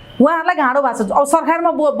 उहाँहरूलाई गाह्रो भएको छ। अब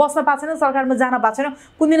सरकारमा बस्न पाएको छैन, सरकारमा जान पाएको छैन,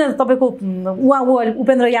 कुन दिन तपाईँको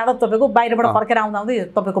उपेन्द्र यादव तपाईँको बाहिरबाट फर्केर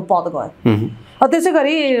आउँदै तपाईँको पद गयो। त्यसै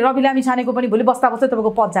गरी रवि लामी छानेको पनि भोलि बस्दा बस्दै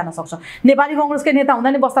तपाईँको पद जान सक्छ। नेपाली कङ्ग्रेसकै नेता हुँदा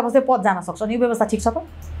नि बस्दा बस्दै पद जान सक्छ। यो व्यवस्था ठिक छ त?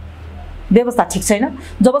 व्यवस्था ठिक छैन।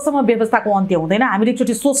 जबसम्म व्यवस्थाको अन्त्य हुँदैन हामीले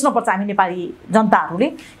एकचोटि सोच्नुपर्छ, हामी नेपाली जनताहरूले,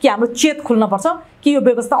 कि हाम्रो चेत खुल्नुपर्छ कि यो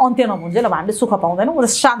व्यवस्था अन्त्य नहुन्जेल अब हामीले सुख पाउँदैनौँ र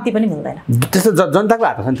शान्ति पनि मिल्दैन। त्यस्तो जनताको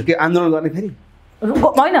हातमा छ नि त के आन्दोलन गर्ने फेरि?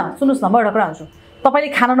 होइन सुन्नुहोस् न, म एउटा कुरा भन्छु, तपाईँले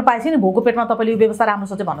खान नपाएपछि नि भोको पेटमा तपाईँले यो व्यवस्था राम्रो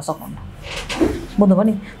छ चाहिँ भन्न सक्नुहुन्न। बुझ्नुभयो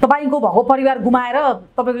नि? तपाईँको भएको परिवार गुमाएर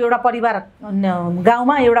तपाईँको एउटा परिवार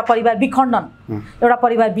गाउँमा, एउटा परिवार विखण्डन, एउटा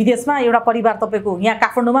परिवार विदेशमा, एउटा परिवार तपाईँको यहाँ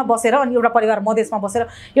काठमाडौँमा बसेर, अनि एउटा परिवार मधेसमा बसेर,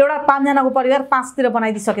 एउटा 5 जनाको परिवार 5तिर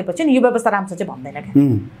बनाइदिइसकेपछि नि यो व्यवस्था राम्रो छ चाहिँ भन्दैन क्या।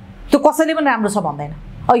 त्यो कसैले पनि राम्रो छ भन्दैन।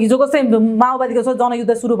 हिजोको चाहिँ माओवादीको छ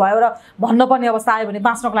जनयुद्ध सुरु भयो र भन्नुपर्ने अवस्था आयो भने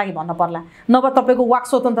बाँच्नको लागि भन्न पर्ला, नभए तपाईँको वाक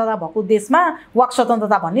स्वतन्त्रता भएको देशमा वाक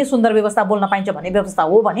स्वतन्त्रता भन्ने सुन्दर व्यवस्था बोल्न पाइन्छ भन्ने व्यवस्था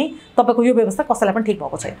हो भने तपाईँको यो व्यवस्था कसैलाई पनि ठिक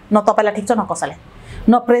भएको छैन। न तपाईँलाई ठिक छ न कसैलाई,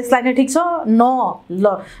 न प्रेसलाई नै ठिक छ, न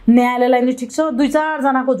न्यायालयलाई नै ठिक छ, 2-4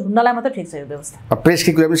 जनाको झुन्डलाई मात्रै ठिक छ यो व्यवस्था।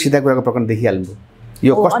 प्रेसकै कुरा पनि सिधा कुराको प्रकरण देखिहाल्नु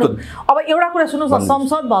यो कस्तो। अब एउटा कुरा सुन्नुहोस् न,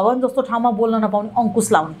 संसद भवन जस्तो ठाउँमा बोल्न नपाउने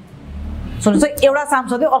अङ्कुश लाउने, सुन्नुहोस् एउटा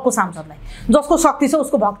सांसदले अर्को सांसदलाई, जसको शक्ति छ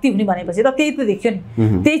उसको भक्ति हुने भनेपछि त त्यही त देखियो नि,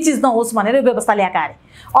 त्यही चिज नहोस् भनेर व्यवस्था ल्याएका अरे।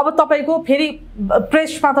 अब तपाईँको फेरि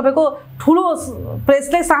प्रेसमा तपाईँको ठुलो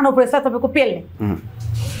प्रेसले सानो प्रेसलाई तपाईँको पेल्ने,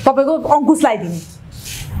 तपाईँको अङ्कुशलाई दिने,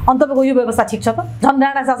 अनि तपाईँको यो व्यवस्था ठिक छ त? झन्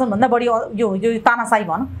राणा शासनभन्दा बढी यो तानासाही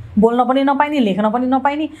भन, बोल्न पनि नपाइने, लेख्न पनि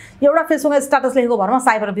नपाइने, एउटा फेसबुकमा स्ट्याटस लेखेको भरमा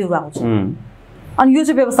साइबर बिउरा आउँछ। अनि यो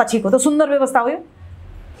चाहिँ व्यवस्था ठिक हो त? सुन्दर व्यवस्था हो यो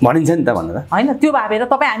भनिन्छ नि त भनेर होइन। त्यो भएर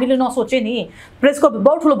तपाईँ हामीले नसोचे नि, प्रेसको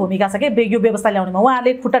बहुत ठुलो भूमिका छ क्या यो व्यवस्था ल्याउनेमा।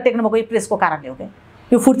 उहाँहरूले खुट्टा टेक्नु भएको प्रेसको कारणले हो क्या,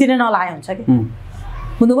 यो फुर्ती नै नलागे हुन्छ कि।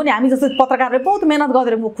 बुझ्नुभयो नि? हामी जस्तो पत्रकारहरूले बहुत मेहनत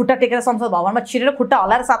गरेर खुट्टा टेकेर संसद भवनमा छिरेर खुट्टा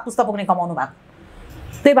हल्लाएर 7 पुस्ता पुग्ने कमाउनु भएको।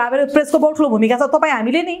 त्यही भएर प्रेसको बहुत ठुलो भूमिका छ। तपाईँ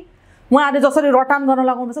हामीले नि उहाँहरूले जसरी रटान गर्न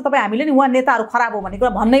लगाउनुपर्छ, तपाईँ हामीले नि उहाँ नेताहरू खराब हो भन्ने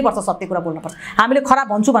कुरा भन्नै पर्छ, सत्य कुरा बोल्नुपर्छ। हामीले खराब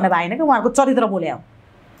भन्छु भने भएन कि, उहाँहरूको चरित्र बोले हो।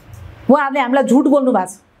 उहाँहरूले हामीलाई झुट बोल्नु भएको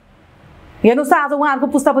छ। हेर्नुहोस् त आज उहाँहरूको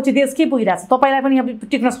पुस्तापछि देश के पुगिरहेको छ? तपाईँलाई पनि अब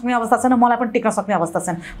टिक्न सक्ने अवस्था छैन, मलाई पनि टिक्न सक्ने अवस्था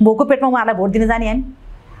छैन। भोको पेटमा उहाँहरूलाई भोट दिन जाने हामी,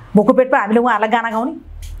 भोको पेटमा हामीले उहाँहरूलाई गाना गाउने।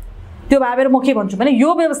 त्यो भएर म के भन्छु भने यो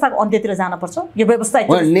व्यवस्थाको अन्त्यतिर जानुपर्छ। यो व्यवस्था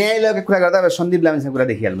न्यायालयको कुरा गर्दा सन्दीप लामिछानेको कुरा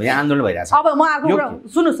देखिहाल्नु, यहाँ आन्दोलन भइरहेछ। अब म अर्को कुरा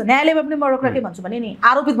सुन्नुहोस्, न्यायालयमा पनि म एउटा कुरा के भन्छु भने नि,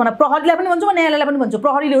 आरोपित भने प्रहरीलाई पनि भन्छु, म न्यायालयलाई पनि भन्छु।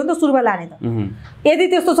 प्रहरीले हो नि त सुरुमा लाने त। यदि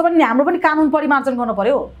त्यस्तो छ भने हाम्रो पनि कानुन परिमार्जन गर्नु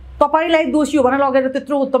पर्यो। तपाईँलाई दोषी हो भने लगेर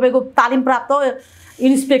त्यत्रो तपाईँको तालिम प्राप्त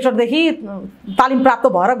इन्सपेक्टरदेखि तालिम प्राप्त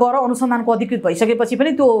भएर गएर अनुसन्धानको अधिकृत भइसकेपछि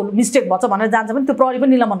पनि त्यो मिस्टेक भन्छ भनेर जान्छ भने त्यो प्रहरी पनि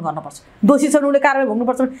निलम्बन गर्नुपर्छ। दोषी छन् उनले कारवाही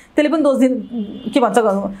भोग्नुपर्छ भने त्यसले पनि दोष दिन के भन्छ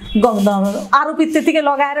आरोपित त्यतिकै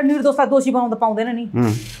लगाएर निर्दोषलाई दोषी बनाउन पाउँदैन नि।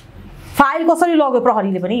 फाइल कसरी लग्यो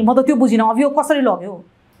प्रहरीले पनि, म त त्यो बुझिनँ। अभियोग कसरी लग्यो?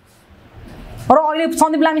 र अहिले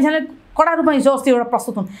सन्दीप लामिछानेले कडा रूपमा हिजो अस्ति एउटा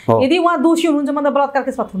प्रस्तुत हुन्, यदि उहाँ दोषी हुनुहुन्छ भने त बलात्कार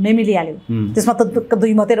केसमा थुन्नै मिलिहाल्यो, त्यसमा त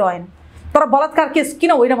 2 मात्रै रहेन। तर बलात्कार केस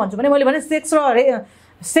किन होइन भन्छु भने मैले भने सेक्स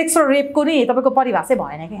र रेपको नि तपाईँको परिभाषै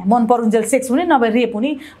भएन क्या। मन परुन्जेल सेक्स हुने, नभए रेप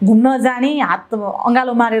हुने, घुम्न जाने, हात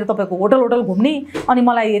अँगालो मारेर तपाईँको होटल घुम्ने, अनि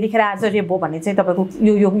मलाई यतिखेर आज रेप हो भन्ने चाहिँ तपाईँको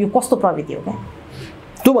यो कस्तो प्रवृत्ति हो क्या?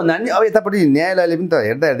 त्यो भन्दा नि अब यतापट्टि न्यायालयले पनि त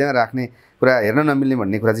हेर्दैमा राख्ने कुरा, हेर्न नमिल्ने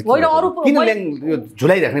भन्ने कुरा चाहिँ होइन। अरू किन यो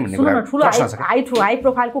झुलाइराख्ने भन्ने कुरा ठुलो हाई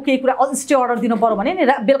प्रोफाइलको केही कुरा स्टे अर्डर दिनु पर्यो भने नि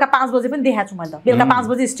बेलुका 5 बजे पनि देखाएको छु मैले त। बेलुका 5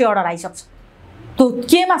 बजे स्टे अर्डर आइसक्छ। त्यो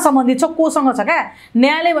केमा सम्बन्धित छ, कोसँग छ क्या?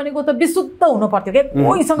 न्यायालय भनेको त विशुद्ध हुनु पर्थ्यो क्या,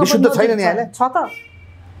 कोहीसँग विशुद्ध छैन न्यायालय छ त।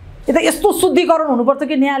 यो त यस्तो शुद्धिकरण हुनुपर्छ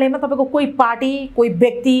कि न्यायालयमा तपाईँको कोही पार्टी कोही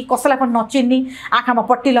व्यक्ति कसैलाई पनि नचिन्ने, आँखामा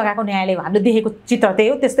पट्टी लगाएको न्यायालय हामीले देखेको चित्र त्यही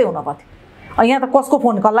हो, त्यस्तै हुनु पर्थ्यो। यहाँ त कसको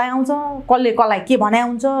फोन कसलाई आउँछ, कसले कसलाई के भने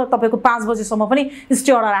आउँछ, तपाईँको 5 बजीसम्म पनि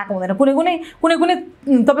स्टे अर्डर आएको हुँदैन। कुनै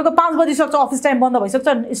तपाईँको 5 बजी सक्छ, अफिस टाइम बन्द भइसक्छ,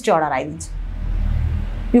 स्टे अर्डर आइदिन्छ।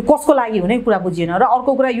 यो कसको लागि हुने कुरा बुझिएन र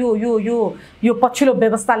अर्को कुरा यो यो यो यो पछिल्लो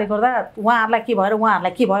व्यवस्थाले गर्दा उहाँहरूलाई के भयो र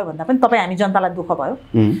उहाँहरूलाई के भयो भन्दा पनि तपाईँ हामी जनतालाई दुःख भयो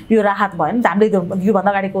यो राहत भयो नि हामीले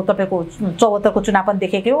योभन्दा अगाडिको तपाईँको 74 को चुनाव पनि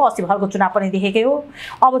देखेकै हो 80 भरको चुनाव पनि देखेकै हो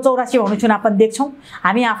अब 84 हुने चुनाव पनि देख्छौँ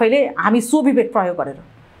हामी आफैले हामी सो विवेक प्रयोग गरेर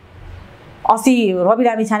 80 रवि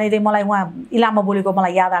लामी छानेले मलाई उहाँ इलाममा बोलेको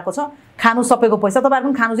मलाई याद आएको छ खानु सबैको पैसा तपाईँहरू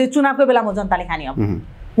पनि खानु चाहिँ चुनावको बेलामा जनताले खाने अब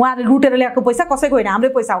उहाँहरूले लुटेर ल्याएको पैसा कसैको होइन हाम्रै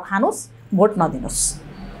पैसा हो खानुहोस् भोट नदिनुहोस्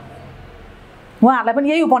उहाँहरूलाई पनि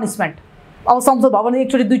यही हो पनिसमेन्ट अब संसद भवन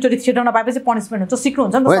एकचोटि दुईचोटि छिर्न नपाएपछि पनिसमेन्ट हुन्छ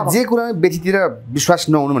सिक्नुहुन्छ नि त जे कुरामा व्यक्तितिर विश्वास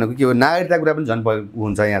नहुनु भनेको के हो नागरिकता कुरा पनि झन्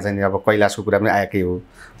हुन्छ यहाँ चाहिँ अब कैलाशको कुरा पनि आएकै हो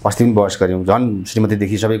अस्ति पनि बहस गऱ्यौँ झन्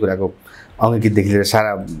श्रीमतीदेखि सबै कुराको अङ्कितदेखि लिएर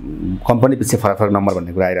सारा कम्पनी पछि फरक फरक नम्बर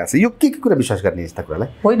भन्ने कुरा आइरहेको छ यो के कुरा विश्वास गर्ने यस्ता कुरालाई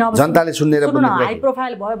होइन जनताले सुन्नेर हाई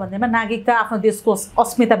प्रोफाइल भयो भन्दैमा नागरिकता आफ्नो देशको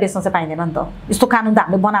अस्मिता बेच्न चाहिँ पाइँदैन नि त यस्तो कानुन त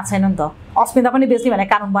हामीले बनाएको छैन नि त अस्मिता पनि बेच्ने भने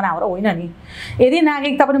कानुन बनायो र होइन नि यदि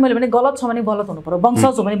नागरिकता पनि मैले भने गलत छ भने गलत हुनु पर्यो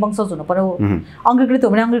वंशज हो भने वंशज हुनु पर्यो अङ्गीकृत हो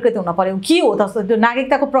भने अङ्गीकृत हुनु पर्यो के हो त त्यो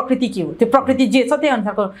नागरिकताको प्रकृति के हो त्यो प्रकृति जे छ त्यही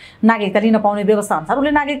अनुसारको नागरिकता लिन पाउने व्यवस्था अनुसार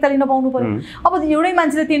उसले नागरिकता लिन पाउनु पर्यो अब एउटै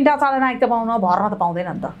मान्छेले 3टा 4टा नागरिकता पाउन भर्न त पाउँदैन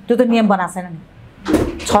नि त त्यो त नियम बनाएको छैन नि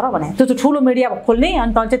छ र भने त्यो चाहिँ ठुलो मिडिया खोल्ने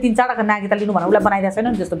अनि तल चाहिँ 3-4टा नागरिकता लिनु भने उसलाई बनाइदिएको छैन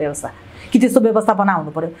नि त्यस्तो व्यवस्था कि त्यस्तो व्यवस्था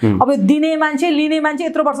बनाउनु पर्यो अब यो दिने मान्छे लिने मान्छे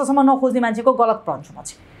यत्रो वर्षसम्म नखोज्ने मान्छेको गलत भन्छु म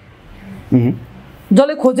चाहिँ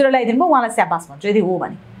जसले खोजेर ल्याइदिनु भयो उहाँलाई स्याबास भन्छु यदि हो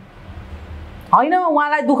भने होइन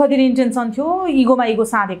उहाँलाई दुःख दिने इन्टेन्सन थियो इगोमा इगो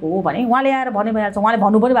साधेको हो भने उहाँले आएर भने भइहाल्छ उहाँले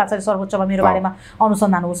भन्नु पनि भएको छ सर्वोच्चमा मेरो बारेमा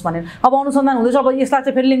अनुसन्धान होस् भनेर अब अनुसन्धान हुँदैछ अब यसलाई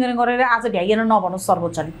चाहिँ फेरि लिङ्गरिङ गरेर आज भ्याइएन नभनोस्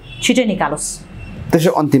सर्वोच्चले छिटै निकालोस्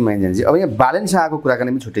त्यसो अन्तिममा इन्जिनियरजी अब यहाँ बालेन शाहको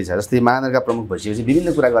कुराकानी पनि छुट्टै छ जस्तै महानगरका प्रमुख भइसकेपछि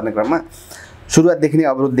विभिन्न कुरा गर्ने क्रममा सुरुवातदेखि नै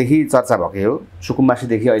अवरोधदेखि चर्चा भएकै हो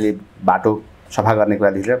सुकुम्बासीदेखि अहिले बाटो सफा गर्ने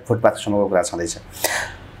कुरादेखि लिएर फुटपाथसम्मको कुरा छँदैछ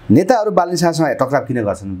नेताहरू बालेन शाहसँग टक्राव किन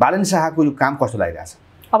गर्छन् बालेन शाहको यो काम कस्तो लागिरहेछ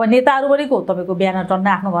अब नेताहरू भनेको तपाईँको बिहान टन्न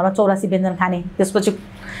आफ्नो घरमा 84 व्यञ्जन खाने त्यसपछि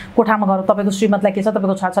कोठामा गएर तपाईँको श्रीमतीलाई के छ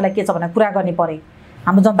तपाईँको छोराछोरीलाई के छ भनेर कुरा गर्ने परे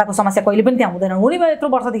हाम्रो जनताको समस्या कहिले पनि त्यहाँ हुँदैन हुने भयो यत्रो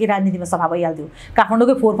वर्षदेखि राजनीतिमा सफा भइहाल्थ्यो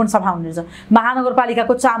काठमाडौँकै फोहोर पनि सफा हुने रहेछ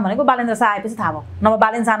महानगरपालिकाको चाम भनेको बालेन्द्र शाह आएपछि थाहा भयो नभए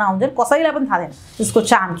बालेन शाह नआउँदैन कसैलाई पनि थाहा छैन यसको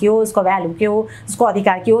चाम के हो यसको भ्यालु के हो यसको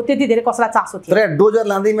अधिकार के हो त्यति धेरै कसैलाई चासो थियो तर डोजर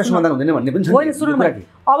लाँदैमा समाधान हुँदैन भन्ने पनि छ होइन सुन्नु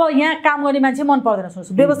अब यहाँ काम गर्ने मान्छे मन पर्दैन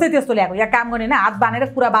सुन्नुहोस् व्यवस्था त्यस्तो ल्याएको यहाँ काम गर्ने हात बाँधेर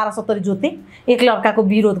पुरा 1270 जोत्ने एकले अर्काको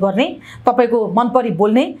विरोध गर्ने तपाईँको मनपरी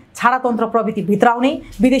बोल्ने छाडातन्त्र प्रवृत्ति भित्राउने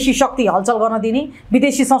विदेशी शक्ति हलचल गर्न दिने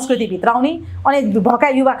विदेशी संस्कृति भित्राउने अनि भएका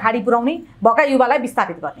युवा खाडी पुर्याउने भएका युवालाई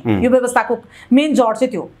विस्थापित गर्ने यो व्यवस्थाको मेन जड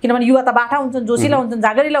चाहिँ त्यो किनभने युवा त बाठा हुन्छन् जोशीला हुन्छन्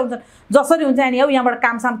जागरिला हुन्छन् जसरी हुन्छ अनि यहाँबाट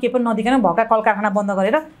कामसाम के पनि नदिकन भएका कल कारखाना बन्द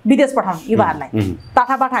गरेर विदेश पठाउने युवाहरूलाई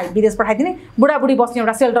टाठा बाठा विदेश पठाइदिने बुढाबुढी बस्ने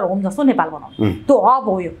एउटा सेल्टर होम जस्तो नेपाल बनाउने त्यो हब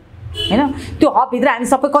हो यो हैन त्यो हबभित्र हामी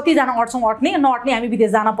सबै कतिजना अट्छौँ अट्ने नअट्ने हामी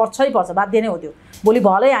विदेश जान पर्छै पर्छ बाध्य नै हो त्यो भोलि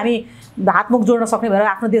भलै हामी हातमुख जोड्न सक्ने भएर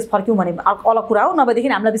आफ्नो देश फर्क्यौँ भने अलग कुरा हो नभएदेखि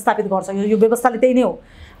हामीलाई विस्थापित गर्छ यो व्यवस्थाले त्यही नै हो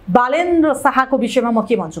बालेन्द्र शाहको विषयमा म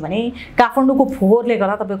के भन्छु भने काठमाडौँको फोहोरले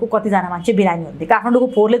गर्दा तपाईँको कतिजना मान्छे बिरामी हुन्थे काठमाडौँको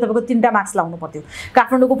फोहोरले तपाईँको 3टा मास्क लाउनु पर्थ्यो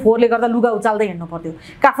काठमाडौँको फोहोरले गर्दा लुगा उचाल्दै हिँड्नु पर्थ्यो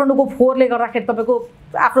काठमाडौँको फोहोरले गर्दाखेरि तपाईँको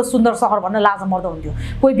आफ्नो सुन्दर सहर भन्न लाज मर्दो हुन्थ्यो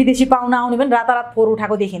कोही विदेशी पाहुना आउने भने रातारात फोहोर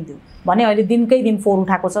उठाएको देखिन्थ्यो भने अहिले दिनकै दिन फोहोर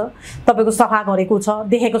उठाएको छ तपाईँको सफा गरेको छ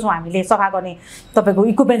देखेको छौँ हामीले सफा गर्ने तपाईँको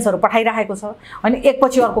इक्विपमेन्ट्सहरू पठाइरहेको छ अनि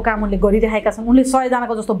एकपछि अर्को काम उनले गरिरहेका छन् उनले 100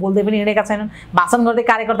 जनाको जस्तो बोल्दै पनि हिँडेका छैनन् भाषण गर्दै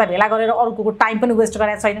कार्यकर्ता भेला गरेर अरूको टाइम पनि वेस्ट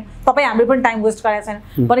गरेका छैन तपाईँ हाम्रो पनि टाइम वेस्ट गरेका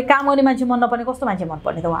छैन भने काम गर्ने मान्छे मन नपर्ने कस्तो मान्छे मन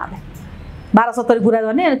पर्ने त उहाँहरूलाई 1270 कुरा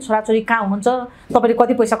गर्ने अनि छोराछोरी कहाँ हुनुहुन्छ तपाईँले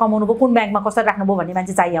कति पैसा कमाउनु भयो कुन ब्याङ्कमा कसरी राख्नुभयो भन्ने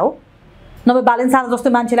मान्छे चाहियो हो नभए बालेन शाह जस्तो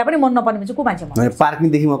मान्छेलाई पनि मन नपर्ने मान्छे को मान्छे मन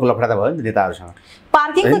पार्किङदेखि मको लफडा त भयो नि नेताहरूसँग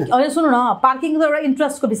पार्किङ त होइन सुन्नु न पार्किङ त एउटा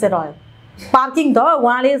इन्ट्रेस्टको विषय रह्यो पार्किङ त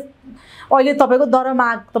उहाँले अहिले तपाईँको दरमा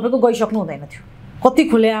तपाईँको गइसक्नु हुँदैन थियो कति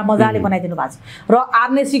खुले मजाले बनाइदिनु भएको छ र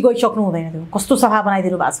आरनेसी गइसक्नु हुँदैन थियो कस्तो सफा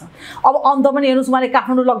बनाइदिनु भएको छ अब अन्त पनि हेर्नुहोस् उहाँले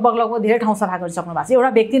काठमाडौँ लगभग धेरै ठाउँ सफा गरिसक्नु भएको छ एउटा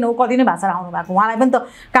व्यक्ति न हो कति नै भाषा आउनु भएको उहाँलाई पनि त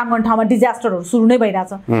काम गर्ने ठाउँमा डिजास्टरहरू सुरु नै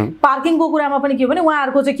भइरहेछ पार्किङको कुरामा पनि के हो भने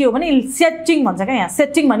उहाँहरूको चाहिँ के हो भने सेटिङ भन्छ क्या यहाँ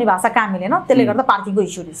सेटिङ भन्ने भाषा काम मिलेन त्यसले गर्दा पार्किङको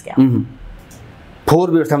इस्यु निस्क्यो फोहोर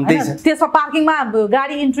व्यवस्थामा त्यही छ त्यसमा पार्किङमा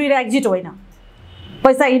गाडी इन्ट्री र एक्जिट होइन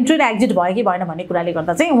पैसा इन्ट्री र एक्जिट भयो कि भएन भन्ने कुराले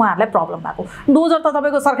गर्दा चाहिँ उहाँहरूलाई प्रब्लम भएको डोजर त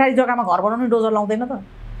तपाईँको सरकारी जग्गामा घर बनाउने डोजर लाउँदैन त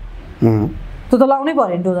त्यो त लाउनै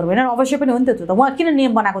पऱ्यो नि डोजर होइन अवश्य पनि हो नि त्यो त उहाँ किन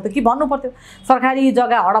नियम बनाएको त कि भन्नु पर्थ्यो सरकारी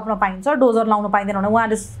जग्गा हडप्न पाइन्छ डोजर लाउन पाइँदैन भने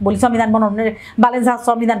उहाँले भोलि संविधान बनाउनु भने बालेन शाह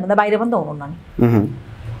संविधानभन्दा बाहिर पनि त हुनुहुन्न नि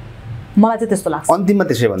मलाई चाहिँ त्यस्तो लाग्छ अन्तिममा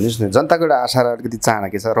त्यसै भन्नुहोस् न जनताको एउटा आशा र अलिकति चाहना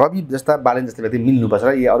के छ रवि जस्ता बालेन जस्ता व्यक्ति मिल्नुपर्छ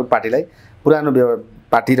र यी अरू पार्टीलाई पुरानो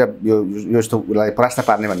पार्टी र यो यस्तोलाई परास्त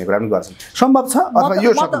पार्ने भन्ने कुरा पनि गर्छन् सम्भव छ अथवा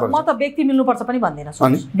यो म त व्यक्ति मिल्नुपर्छ पनि भन्दिनँ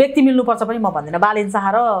व्यक्ति मिल्नुपर्छ पनि म भन्दिनँ बालेन शाह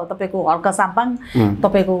र तपाईँको हर्क साम्पाङ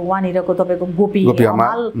तपाईँको वहाँनिरको तपाईँको गोपी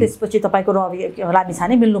हमाल त्यसपछि तपाईँको रवि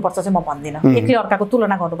लामिछाने मिल्नुपर्छ चाहिँ म भन्दिनँ एकले अर्काको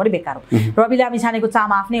तुलना गर्नु पनि बेकार हो रवि लामिछानेको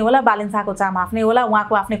चाम आफ्नै होला बालेन शाहको चाम आफ्नै होला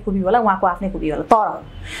उहाँको आफ्नै खुबी होला उहाँको आफ्नै खुबी होला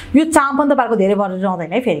तर यो चाम पनि तपाईँको धेरै बढेर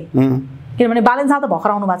रहँदैन है फेरि किनभने बालेन शाह त भर्खर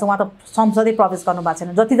आउनु भएको छ उहाँ त संसदै प्रवेश गर्नु भएको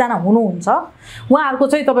छैन जतिजना हुनुहुन्छ उहाँहरूको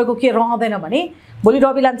चाहिँ तपाईँको के रहँदैन भने भोलि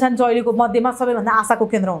रवि लामिछाने चाहिँ अहिलेको मध्येमा सबैभन्दा आशाको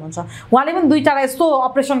केन्द्र हुनुहुन्छ उहाँले पनि 2-4 यस्तो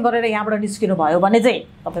अपरेसन गरेर यहाँबाट निस्किनु भयो भने चाहिँ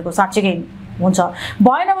तपाईँको साँच्चीकै हुन्छ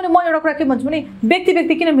भएन भने म एउटा कुरा के भन्छु भने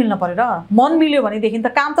व्यक्ति किन मिल्न पर्यो र मन मिल्यो भनेदेखि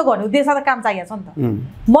त काम त गर्ने देशमा त काम चाहिएको छ नि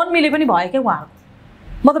त मन मिले पनि भयो क्या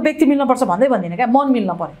उहाँहरूको म त व्यक्ति मिल्नुपर्छ भन्दिनँ क्या मन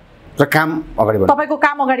मिल्न पर्यो र काम अगाडि बढ्छ तपाईँको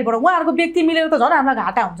काम अगाडि बढाउँ उहाँहरूको व्यक्ति मिलेर त झन् हामीलाई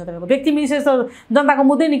घाटा हुन्छ तपाईँको व्यक्ति मिलेपछि त जनताको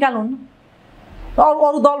मुद्दै निकाल्नु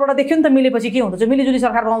अरू दलबाट देख्यो नि त मिलेपछि के हुन्छ मिलिजुली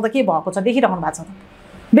सरकार बनाउँदा के भएको छ देखिराख्नु भएको छ त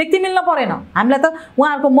व्यक्ति मिल्न परेन हामीलाई त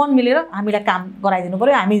उहाँहरूको मन मिलेर हामीलाई काम गराइदिनु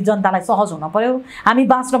पर्यो हामी जनतालाई सहज हुन पर्यो हामी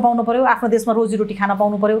बाँच्न पाउनु पर्यो आफ्नो देशमा रोजीरोटी खान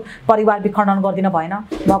पाउनु पर्यो परिवार विखण्डन गरिदिन भएन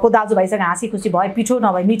भएको दाजुभाइसँग हाँसी खुसी भए पिठो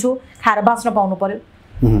नभए मिठो खाएर बाँच्न पाउनु पर्यो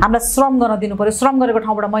हामीलाई श्रम गर्न दिनु पर्यो श्रम गरेको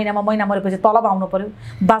ठाउँबाट महिना मरेपछि तलब आउनु पर्यो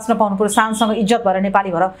बाँच्न पाउनु पर्यो शानसँग इज्जत भएर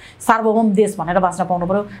नेपाली भएर सार्वभौम देश भनेर बाँच्न पाउनु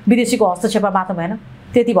पर्यो विदेशीको हस्तक्षेपमा बाँच्नु भएन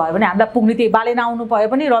त्यति भयो भने हामीलाई पुग्ने त्यही बालेन आउनु भए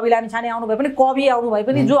पनि रवि लामिछाने आउनु भए पनि कवि आउनु भए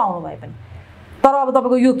पनि जो आउनु भए पनि तर अब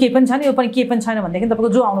तपाईँको यो केही पनि छैन यो पनि केही पनि छैन भनेदेखि तपाईँको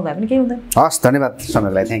जो आउनु भए पनि केही हुँदैन हस् धन्यवाद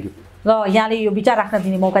समयलाई थ्याङ्क यू र यहाँले यो विचार राख्न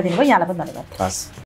दिने मौका दिनुभयो यहाँलाई पनि धन्यवाद हस्